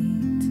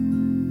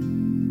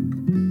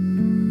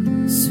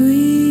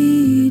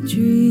 Sweet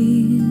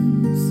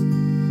dreams,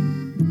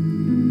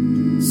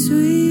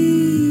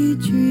 sweet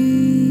dreams.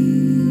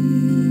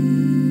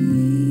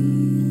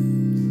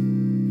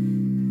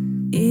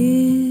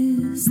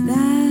 Is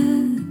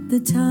that the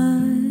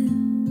time?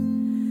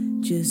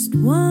 Just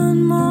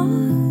one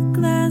more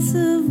glass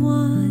of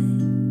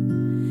wine,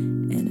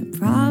 and it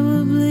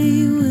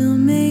probably will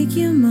make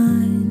you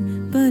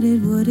mine, but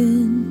it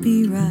wouldn't